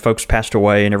folks passed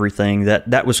away and everything,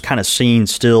 that was kind of seen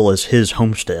still as his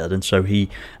homestead, and so he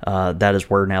that is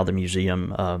where now the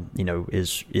museum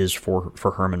is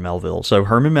for Herman Melville. So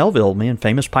Herman Melville, man,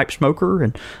 famous pipe smoker,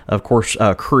 and of course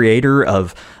creator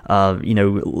of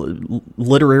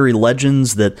literary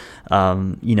legends that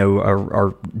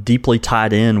are deeply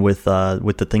tied in with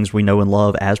the things we know and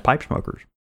love as pipe smokers.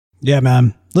 Yeah,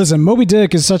 man. Listen, Moby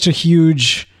Dick is such a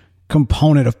huge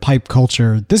component of pipe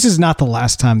culture. This is not the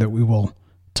last time that we will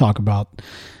talk about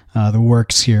the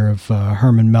works here of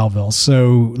Herman Melville.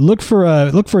 So look for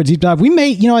a deep dive. We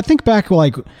may, I think back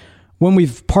like when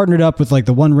we've partnered up with like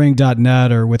the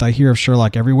OneRing.net or with I Hear of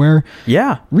Sherlock Everywhere.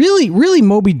 Yeah. Really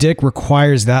Moby Dick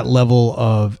requires that level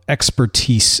of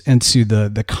expertise into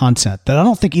the content that I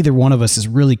don't think either one of us is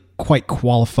really quite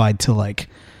qualified to like,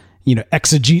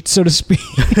 exegete, so to speak.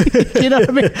 You know what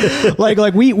I mean?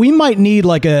 Like we might need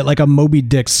like a Moby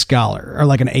Dick scholar or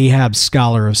like an Ahab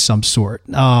scholar of some sort.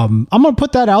 I'm gonna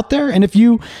put that out there, and if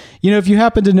you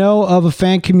happen to know of a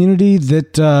fan community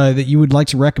that you would like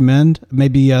to recommend,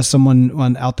 maybe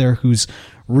someone out there who's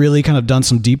really kind of done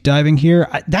some deep diving here,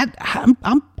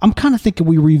 I'm kind of thinking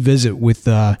we revisit with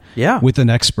an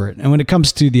expert, and when it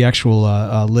comes to the actual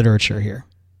literature here.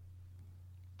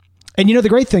 And the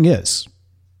great thing is,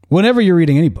 whenever you're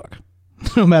reading any book,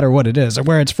 no matter what it is or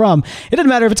where it's from, it doesn't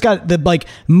matter if it's got the like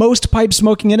most pipe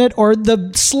smoking in it or the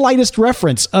slightest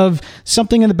reference of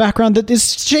something in the background that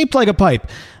is shaped like a pipe.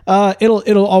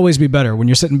 It'll always be better when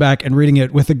you're sitting back and reading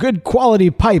it with a good quality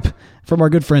pipe from our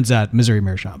good friends at Missouri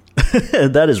Meerschaum.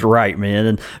 That is right, man.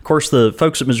 And of course, the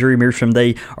folks at Missouri Meerschaum,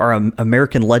 they are an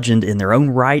American legend in their own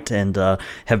right and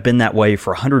have been that way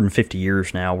for 150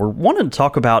 years now. We're wanting to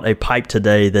talk about a pipe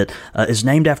today that is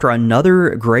named after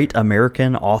another great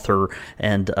American author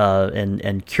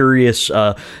and curious,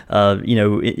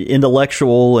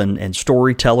 intellectual and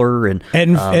storyteller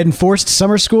and forced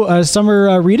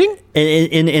summer reading.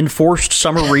 In enforced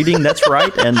summer reading, that's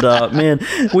right. And man,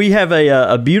 we have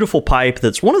a beautiful pipe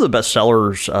that's one of the best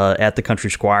sellers at the Country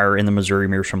Squire in the Missouri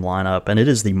Meerschaum lineup, and it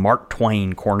is the Mark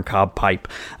Twain corncob pipe.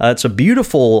 It's a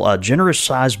beautiful, generous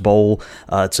sized bowl.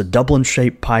 It's a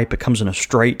Dublin-shaped pipe. It comes in a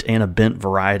straight and a bent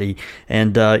variety.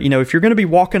 And, if you're going to be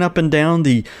walking up and down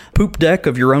the poop deck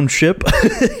of your own ship,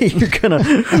 you're going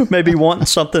to maybe want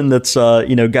something that's,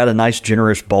 got a nice,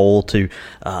 generous bowl to,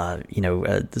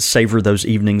 savor those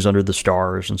evenings under the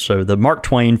stars. And so the Mark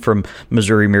Twain from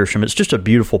Missouri Meerschaum, it's just a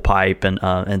beautiful pipe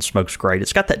and smokes great.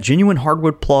 It's got that genuine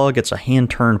hardwood plug. It's a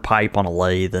hand-turned pipe on a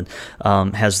lathe and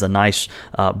has the nice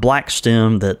black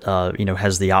stem that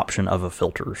has the option of a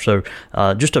filter. So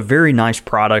just a very nice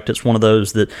product. It's one of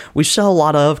those that we sell a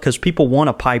lot of because people want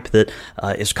a pipe that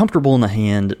is comfortable in the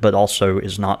hand but also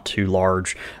is not too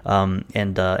large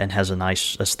and has a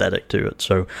nice aesthetic to it.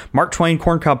 So Mark Twain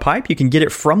corncob pipe, you can get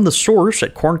it from the source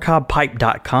at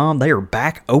corncobpipe.com. They are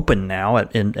back open now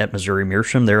at Missouri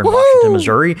Meerschaum. They're in Washington,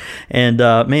 Missouri, and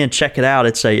man, check it out.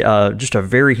 It's just a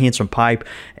very handsome pipe,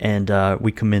 and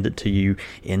we commend it to you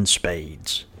in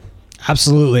spades.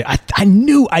 Absolutely. I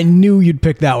knew you'd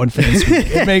pick that one for this week.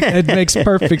 It makes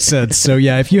perfect sense. So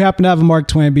yeah, if you happen to have a Mark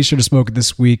Twain, be sure to smoke it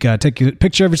this week. Take a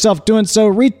picture of yourself doing so,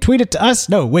 retweet it to us.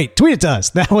 No, wait, tweet it to us.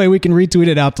 That way we can retweet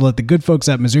it out to let the good folks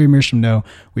at Missouri Meerschaum know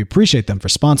we appreciate them for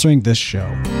sponsoring this show.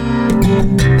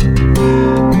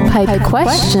 Pipe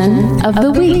question of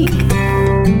the week.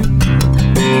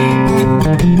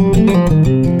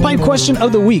 Pipe question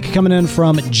of the week coming in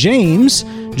from James.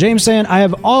 James saying,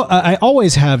 I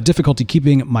always have difficulty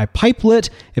keeping my pipe lit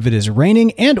if it is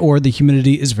raining and or the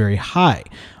humidity is very high.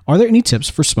 Are there any tips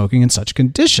for smoking in such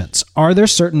conditions? Are there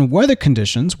certain weather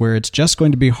conditions where it's just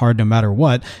going to be hard no matter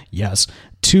what? Yes.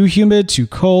 Too humid, too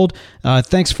cold.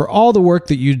 Thanks for all the work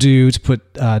that you do to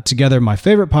put together my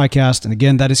favorite podcast. And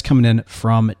again, that is coming in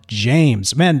from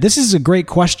James. Man, this is a great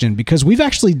question because we've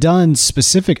actually done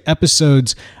specific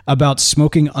episodes about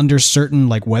smoking under certain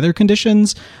like weather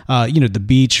conditions. The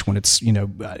beach when it's,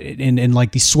 in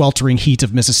like the sweltering heat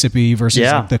of Mississippi versus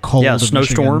like the cold of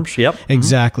snowstorms. Michigan. Yep.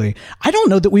 Exactly. I don't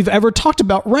know that we've ever talked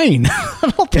about rain.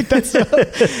 I don't think that's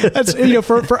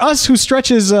for us who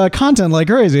stretches content like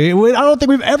crazy. I don't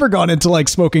think we've ever gone into like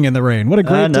smoking in the rain. What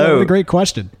a great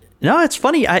question. No, it's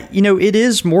funny. It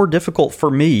is more difficult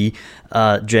for me,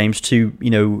 James, to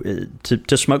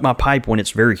smoke my pipe when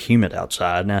it's very humid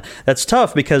outside. Now, that's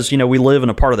tough because, we live in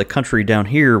a part of the country down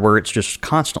here where it's just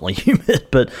constantly humid.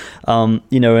 But, and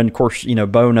of course,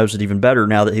 Bo knows it even better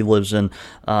now that he lives in,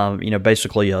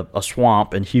 basically a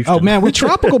swamp in Houston. Oh, man, we're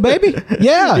tropical, baby.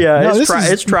 Yeah. Yeah,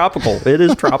 it's tropical. It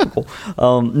is tropical.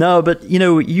 No, but,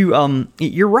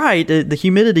 you're right. The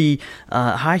humidity,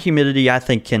 high humidity, I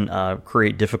think can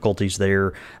create difficulties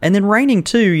there. And then raining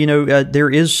too, there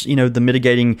is, the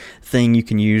mitigating thing you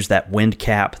can use, that wind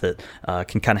cap that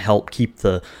can kind of help keep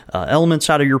the elements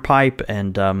out of your pipe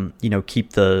and,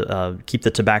 keep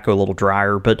the tobacco a little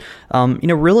drier. But,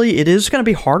 really it is going to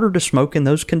be harder to smoke in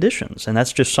those conditions. And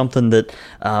that's just something that,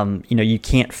 you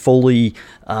can't fully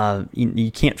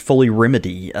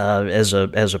remedy as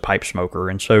a pipe smoker.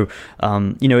 And so,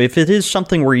 if it is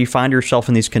something where you find yourself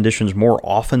in these conditions more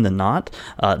often than not,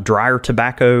 drier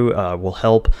tobacco will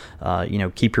help,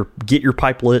 get your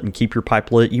pipe lit and keep keep your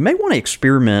pipe lit, you may want to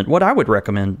experiment. What I would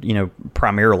recommend,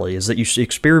 primarily is that you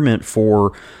experiment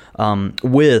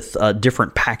with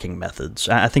different packing methods.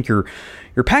 I think your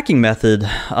packing method,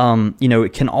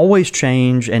 it can always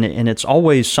change, and it's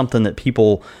always something that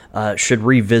people should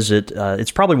revisit.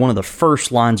 It's probably one of the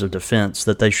first lines of defense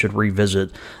that they should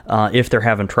revisit if they're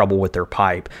having trouble with their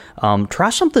pipe. Try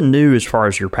something new as far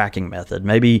as your packing method.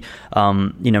 Maybe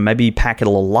maybe pack it a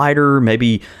little lighter.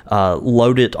 Maybe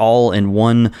load it all in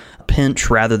one pinch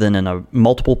rather than in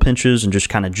multiple pinches, and just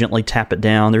kind of gently tap it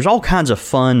down. There's all kinds of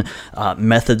fun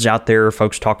methods out there.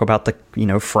 Folks talk about the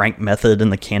Frank method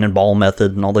and the cannonball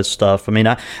method and all this stuff. I mean,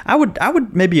 I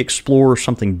would maybe explore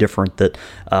something different that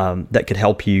could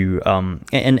help you,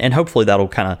 and hopefully that'll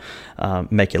kind of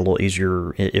make it a little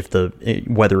easier if the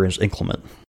weather is inclement.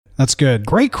 That's good.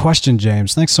 Great question,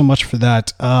 James. Thanks so much for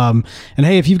that. And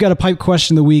hey, if you've got a pipe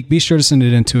question of the week, be sure to send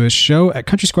it in to us, show at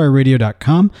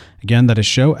countrysquireradio.com. Again, that is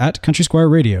show at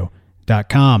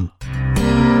countrysquireradio.com.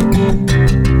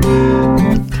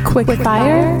 Quick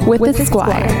fire with the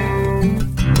Squire.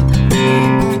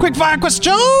 Quick fire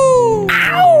question. Ow!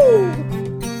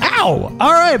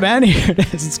 All right, man. Here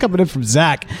it is. It's coming in from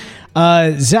Zach.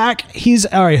 Zach, he's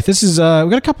all right. This is we've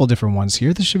got a couple of different ones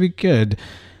here. This should be good.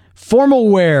 Formal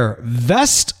wear,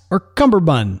 vest or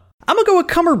cummerbund? I'm going to go with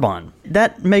cummerbund.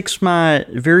 That makes my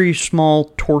very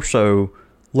small torso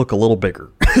look a little bigger.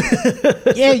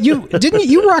 Yeah, you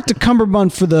rocked a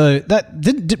cummerbund for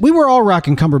we were all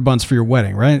rocking cummerbunds for your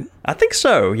wedding, right? I think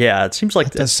so. Yeah, it seems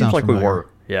like we were.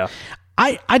 Yeah.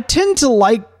 I tend to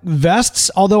like vests,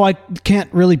 although I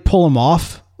can't really pull them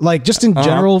off. Like just in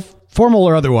general, formal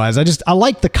or otherwise, I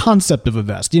like the concept of a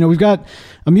vest. We've got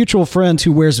a mutual friend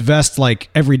who wears vests like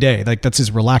every day. Like that's his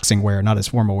relaxing wear, not his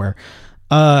formal wear.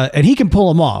 And he can pull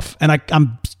them off. And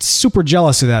I'm super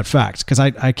jealous of that fact because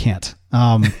I can't.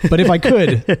 But if I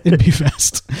could, it'd be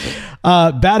vest.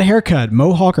 Bad haircut,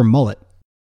 mohawk or mullet?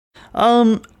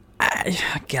 I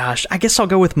guess I'll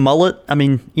go with mullet. I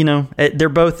mean, they're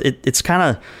both, it's kind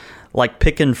of like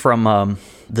picking from,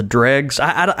 the dregs.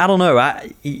 I don't know.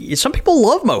 Some people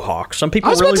love mohawk. Some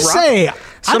people really rock.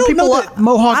 I don't know that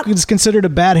mohawk is considered a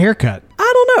bad haircut.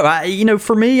 I don't know.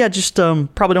 For me, I just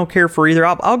probably don't care for either.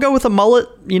 I'll go with a mullet,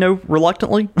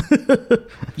 reluctantly.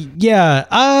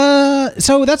 Yeah.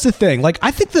 So that's the thing. Like,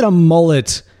 I think that a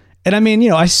mullet, and I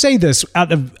mean, I say this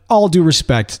out of all due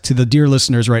respect to the dear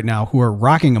listeners right now who are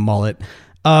rocking a mullet.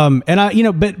 And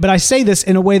but I say this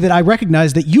in a way that I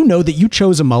recognize that that you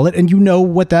chose a mullet, and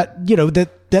what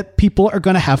that people are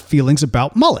going to have feelings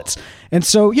about mullets. And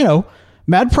so,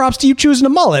 mad props to you choosing a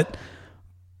mullet.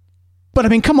 But I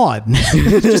mean, come on.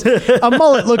 A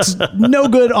mullet looks no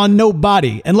good on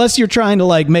nobody unless you're trying to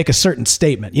like make a certain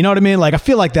statement. You know what I mean? Like, I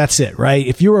feel like that's it, right?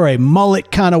 If you are a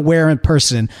mullet kind of wearing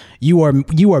person, you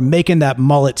are making that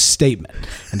mullet statement.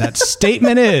 And that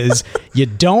statement is you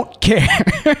don't care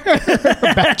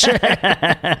about your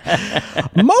hair.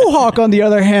 Mohawk, on the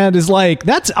other hand, is like,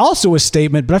 that's also a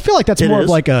statement, but I feel like that's more of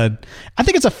like I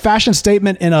think it's a fashion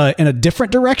statement in a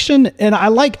different direction.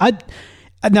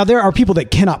 And now there are people that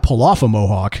cannot pull off a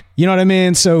mohawk. You know what I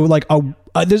mean? So like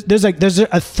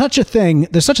there's such a thing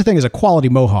as a quality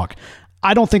mohawk.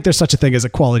 I don't think there's such a thing as a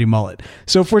quality mullet.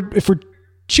 So if we're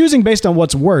choosing based on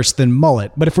what's worse than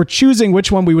mullet, but if we're choosing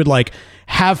which one we would like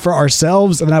have for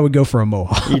ourselves, then I would go for a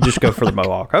mohawk. You just go for the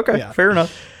mohawk. Okay, yeah. Fair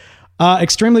enough.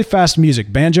 Extremely fast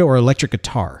music, banjo or electric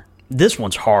guitar? This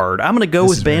one's hard. I'm going to go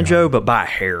with banjo, but by a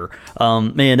hair.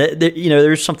 Man,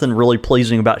 there's something really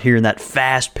pleasing about hearing that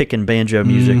fast picking banjo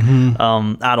music.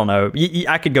 Mm-hmm. I don't know.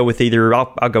 I could go with either.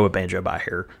 I'll go with banjo by a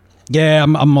hair. Yeah,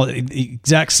 I'm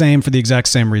exact same for the exact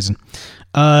same reason.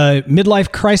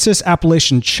 Midlife crisis,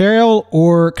 Appalachian Trail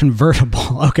or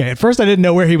convertible? Okay, at first I didn't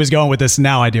know where he was going with this.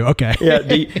 Now I do. Okay. Yeah.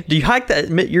 Do you hike that?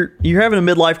 You're having a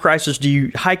midlife crisis. Do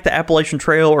you hike the Appalachian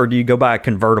Trail or do you go buy a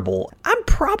convertible? I'm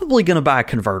probably going to buy a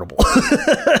convertible.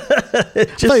 I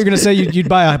thought you were going to say you'd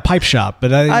buy a pipe shop,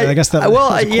 but I guess that.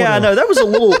 Well, yeah, no, that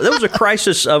was a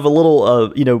crisis of a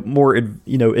little, more,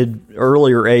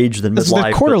 earlier age than midlife. This is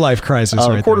a quarter life crisis,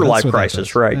 right? Quarter life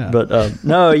crisis, right? Yeah. But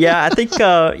no, yeah, I think,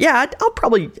 I'll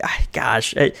probably,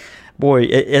 gosh, boy,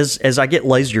 as I get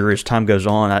lazier as time goes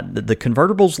on, the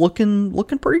convertible's looking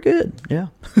pretty good. Yeah.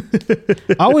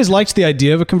 I always liked the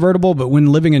idea of a convertible, but when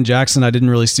living in Jackson, I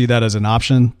didn't really see that as an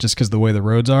option just because the way the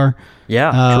roads are.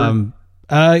 Yeah. True.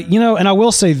 And I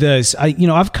will say this,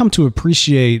 I've come to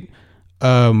appreciate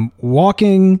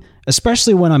walking,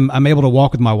 especially when I'm able to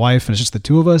walk with my wife and it's just the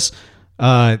two of us.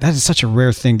 That is such a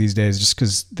rare thing these days, just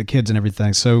because the kids and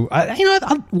everything. So,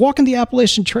 walking the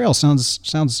Appalachian Trail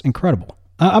sounds incredible.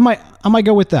 I might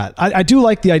go with that. I do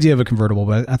like the idea of a convertible,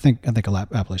 but I think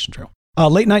Appalachian Trail.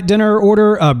 Late night dinner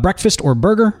order, breakfast or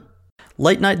burger?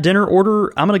 Late night dinner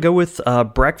order, I'm going to go with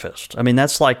breakfast. I mean,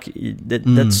 that's like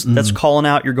that's calling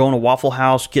out. You're going to Waffle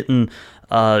House, getting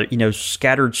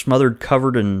scattered, smothered,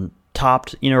 covered, and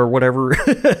topped, or whatever.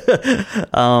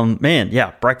 Man,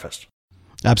 yeah, breakfast.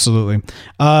 Absolutely.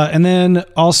 And then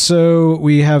also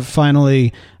we have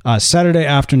finally Saturday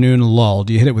afternoon lull.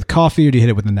 Do you hit it with coffee or do you hit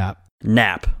it with a nap?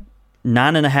 Nap.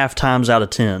 9.5 times out of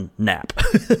 10, nap.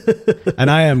 And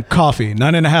I am coffee.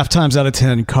 9.5 times out of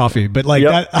 10, coffee. But like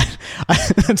that,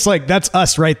 it's like that's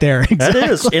us right there. Exactly. That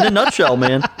is in a nutshell,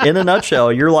 man. In a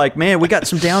nutshell, you're like, man, we got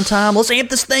some downtime. Let's amp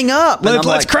this thing up.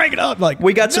 Let's crank it up. Like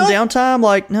we got some downtime.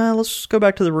 Like, no, let's go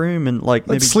back to the room and like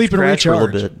maybe sleep and recharge a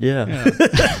little bit. Yeah.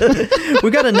 We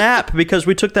got a nap because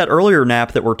we took that earlier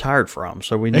nap that we're tired from.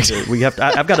 So we need to.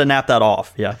 I've got to nap that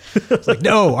off. Yeah. It's like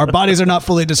no, our bodies are not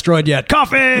fully destroyed yet.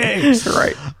 Coffee.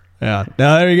 Right. Yeah.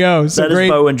 Now there you go. So that is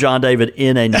Bo and John David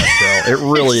in a nutshell. It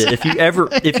really is. If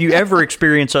you ever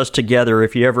experience us together,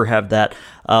 if you ever have that,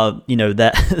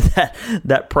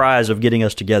 that prize of getting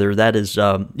us together, that is,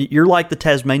 you're like the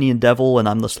Tasmanian devil and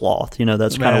I'm the sloth.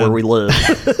 That's kind of where we live.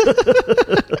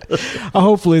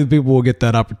 Hopefully, the people will get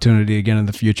that opportunity again in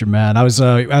the future, man. I was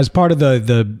as part of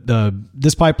the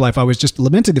this pipe life, I was just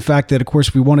lamenting the fact that, of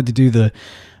course, we wanted to do the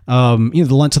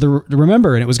Lent to the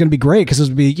Remember, and it was going to be great because it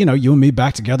would be, you and me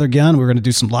back together again. We were going to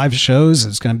do some live shows.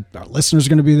 Our listeners are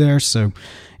going to be there. So,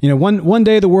 one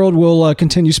day the world will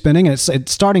continue spinning, and it's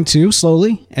starting to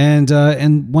slowly. And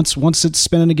once it's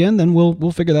spinning again, then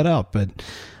we'll figure that out. But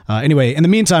anyway, in the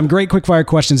meantime, great quickfire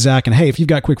questions, Zach. And hey, if you've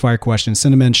got quickfire questions,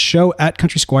 send them in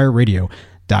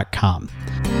show@countrysquireradio.com.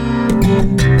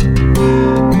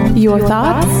 Your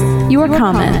thoughts, your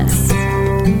comments.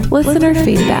 Listener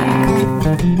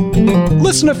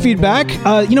feedback.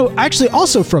 Actually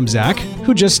also from Zach,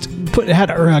 who just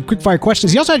had quick fire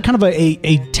questions. He also had kind of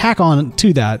a tack on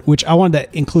to that, which I wanted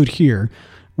to include here,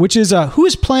 which is who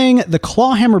is playing the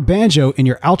clawhammer banjo in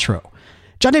your outro?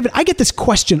 John David, I get this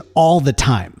question all the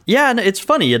time. Yeah, and it's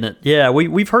funny, isn't it? Yeah,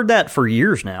 we've heard that for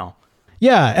years now.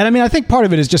 Yeah, and I mean, I think part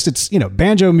of it is just it's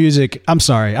banjo music. I'm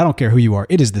sorry, I don't care who you are.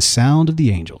 It is the sound of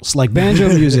the angels. Like banjo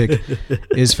music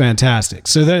is fantastic.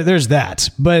 So there's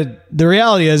that. But the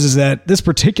reality is that this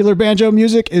particular banjo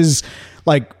music is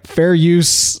like fair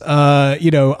use.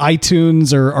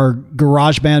 iTunes or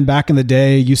GarageBand back in the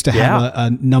day used to have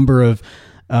a number of.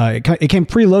 It came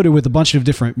preloaded with a bunch of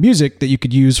different music that you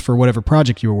could use for whatever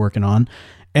project you were working on.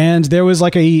 And there was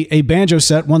like a banjo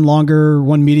set, one longer,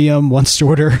 one medium, one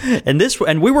shorter. And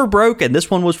we were broke, and this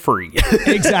one was free.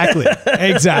 Exactly.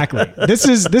 This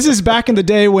is back in the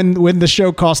day when the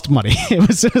show cost money. It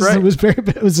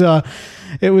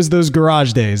was those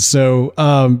garage days.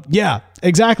 So yeah,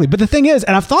 exactly. But the thing is,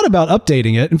 and I've thought about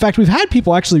updating it. In fact, we've had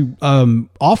people actually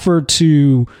offer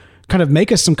to kind of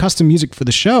make us some custom music for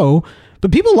the show.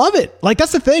 But people love it. Like,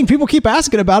 that's the thing. People keep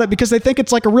asking about it because they think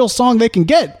it's like a real song they can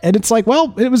get. And it's like,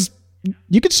 well,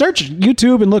 you could search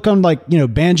YouTube and look on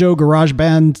banjo garage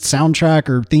band soundtrack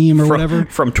or theme or whatever.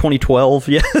 From 2012.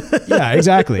 Yeah. Yeah,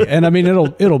 exactly. And I mean,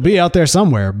 it'll be out there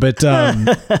somewhere, but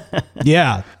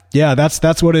yeah,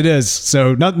 that's what it is.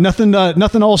 So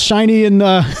nothing all shiny and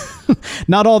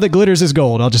not all that glitters is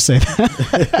gold. I'll just say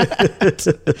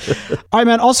that. All right,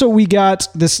 man. Also, we got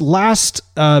this last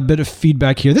bit of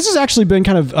feedback here. This has actually been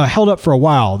kind of held up for a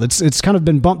while. It's kind of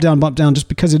been bumped down just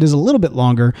because it is a little bit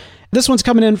longer. This one's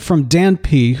coming in from Dan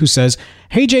P., who says,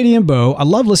 "Hey, JD and Bo, I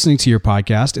love listening to your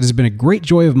podcast. It has been a great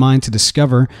joy of mine to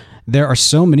discover there are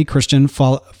so many Christian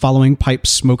following pipe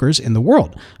smokers in the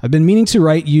world. I've been meaning to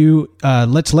write you,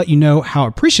 let's let you know how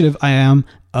appreciative I am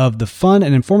of the fun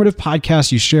and informative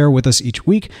podcast you share with us each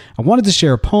week. I wanted to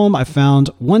share a poem I found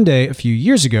one day a few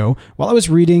years ago while I was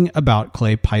reading about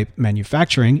clay pipe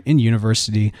manufacturing in the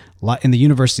university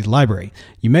library.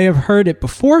 You may have heard it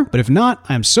before, but if not,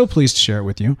 I am so pleased to share it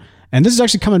with you." And this is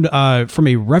actually coming from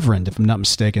a reverend, if I'm not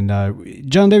mistaken.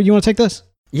 John, David, you want to take this?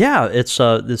 Yeah, it's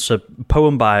a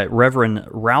poem by Reverend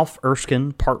Ralph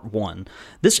Erskine, Part 1.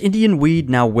 "This Indian weed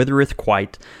now withereth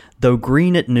quite, though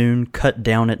green at noon, cut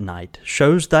down at night,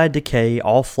 shows thy decay,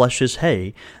 all flesh is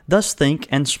hay, thus think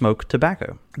and smoke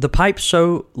tobacco. The pipe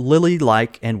so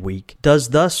lily-like and weak, does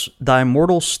thus thy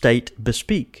mortal state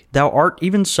bespeak. Thou art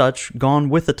even such, gone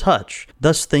with a touch,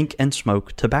 thus think and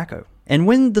smoke tobacco. And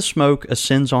when the smoke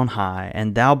ascends on high,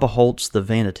 and thou beholdst the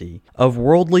vanity of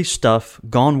worldly stuff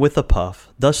gone with a puff,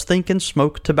 thus think and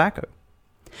smoke tobacco.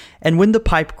 And when the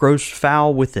pipe grows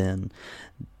foul within,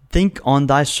 think on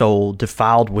thy soul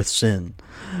defiled with sin,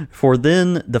 for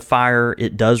then the fire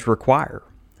it does require,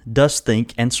 thus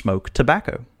think and smoke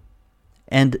tobacco.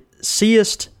 And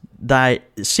seest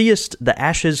seest the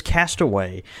ashes cast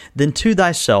away, then to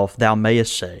thyself thou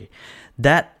mayest say,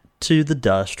 that to the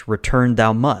dust return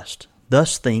thou must,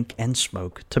 thus think and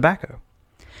smoke tobacco.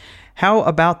 How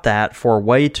about that for a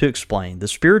way to explain the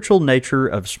spiritual nature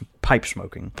of pipe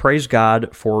smoking? Praise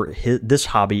God for this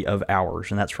hobby of ours,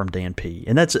 and that's from Dan P.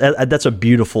 And that's a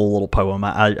beautiful little poem.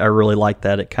 I really like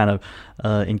that. It kind of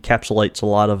encapsulates a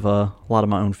lot of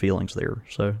my own feelings there.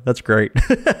 So that's great.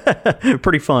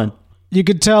 Pretty fun. You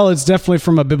could tell it's definitely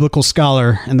from a biblical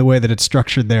scholar in the way that it's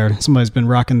structured there. Somebody's been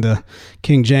rocking the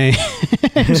King James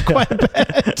quite a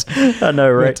bit. I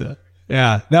know, right? But,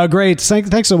 yeah, no, great.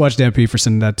 Thanks so much, Dan P, for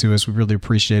sending that to us. We really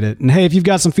appreciate it. And hey, if you've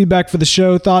got some feedback for the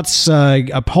show, thoughts,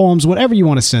 poems, whatever you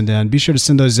want to send in, be sure to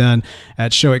send those in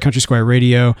at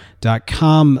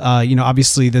show@countrysquireradio.com.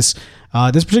 Obviously this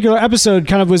particular episode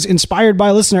kind of was inspired by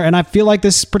a listener, and I feel like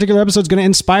this particular episode is going to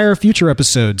inspire a future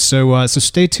episode. So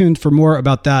stay tuned for more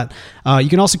about that. You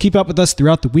can also keep up with us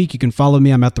throughout the week. You can follow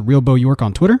me. I'm at The Real Bo York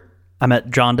on Twitter. I'm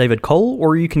at John David Cole,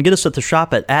 or you can get us at the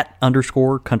shop at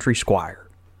 @_Country Squire.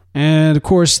 And of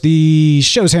course, the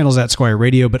show's handles at Squire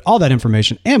Radio, but all that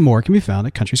information and more can be found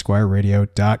at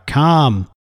countrysquireradio.com.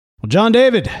 Well, John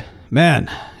David, man,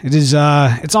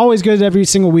 it's always good every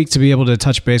single week to be able to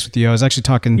touch base with you. I was actually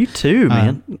talking. You too,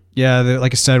 man.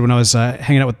 Like I said, when I was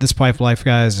hanging out with This Pipe Life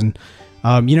guys, and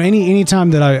any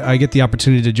time that I get the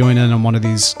opportunity to join in on one of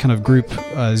these kind of group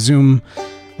Zoom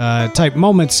type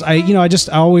moments, I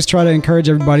always try to encourage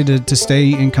everybody to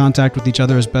stay in contact with each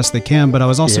other as best they can. But I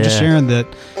was also just sharing that,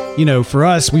 for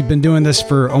us, we've been doing this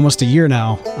for almost a year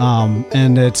now,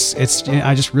 and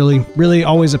I just really, really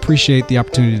always appreciate the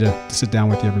opportunity to sit down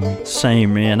with you every week.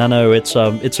 Same, man. I know it's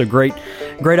a great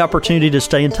opportunity to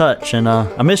stay in touch, and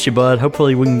I miss you, bud.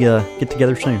 Hopefully we can get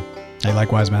together soon. Hey,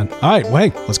 likewise, man. All right, well,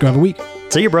 hey, let's go have a week.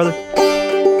 See you, brother.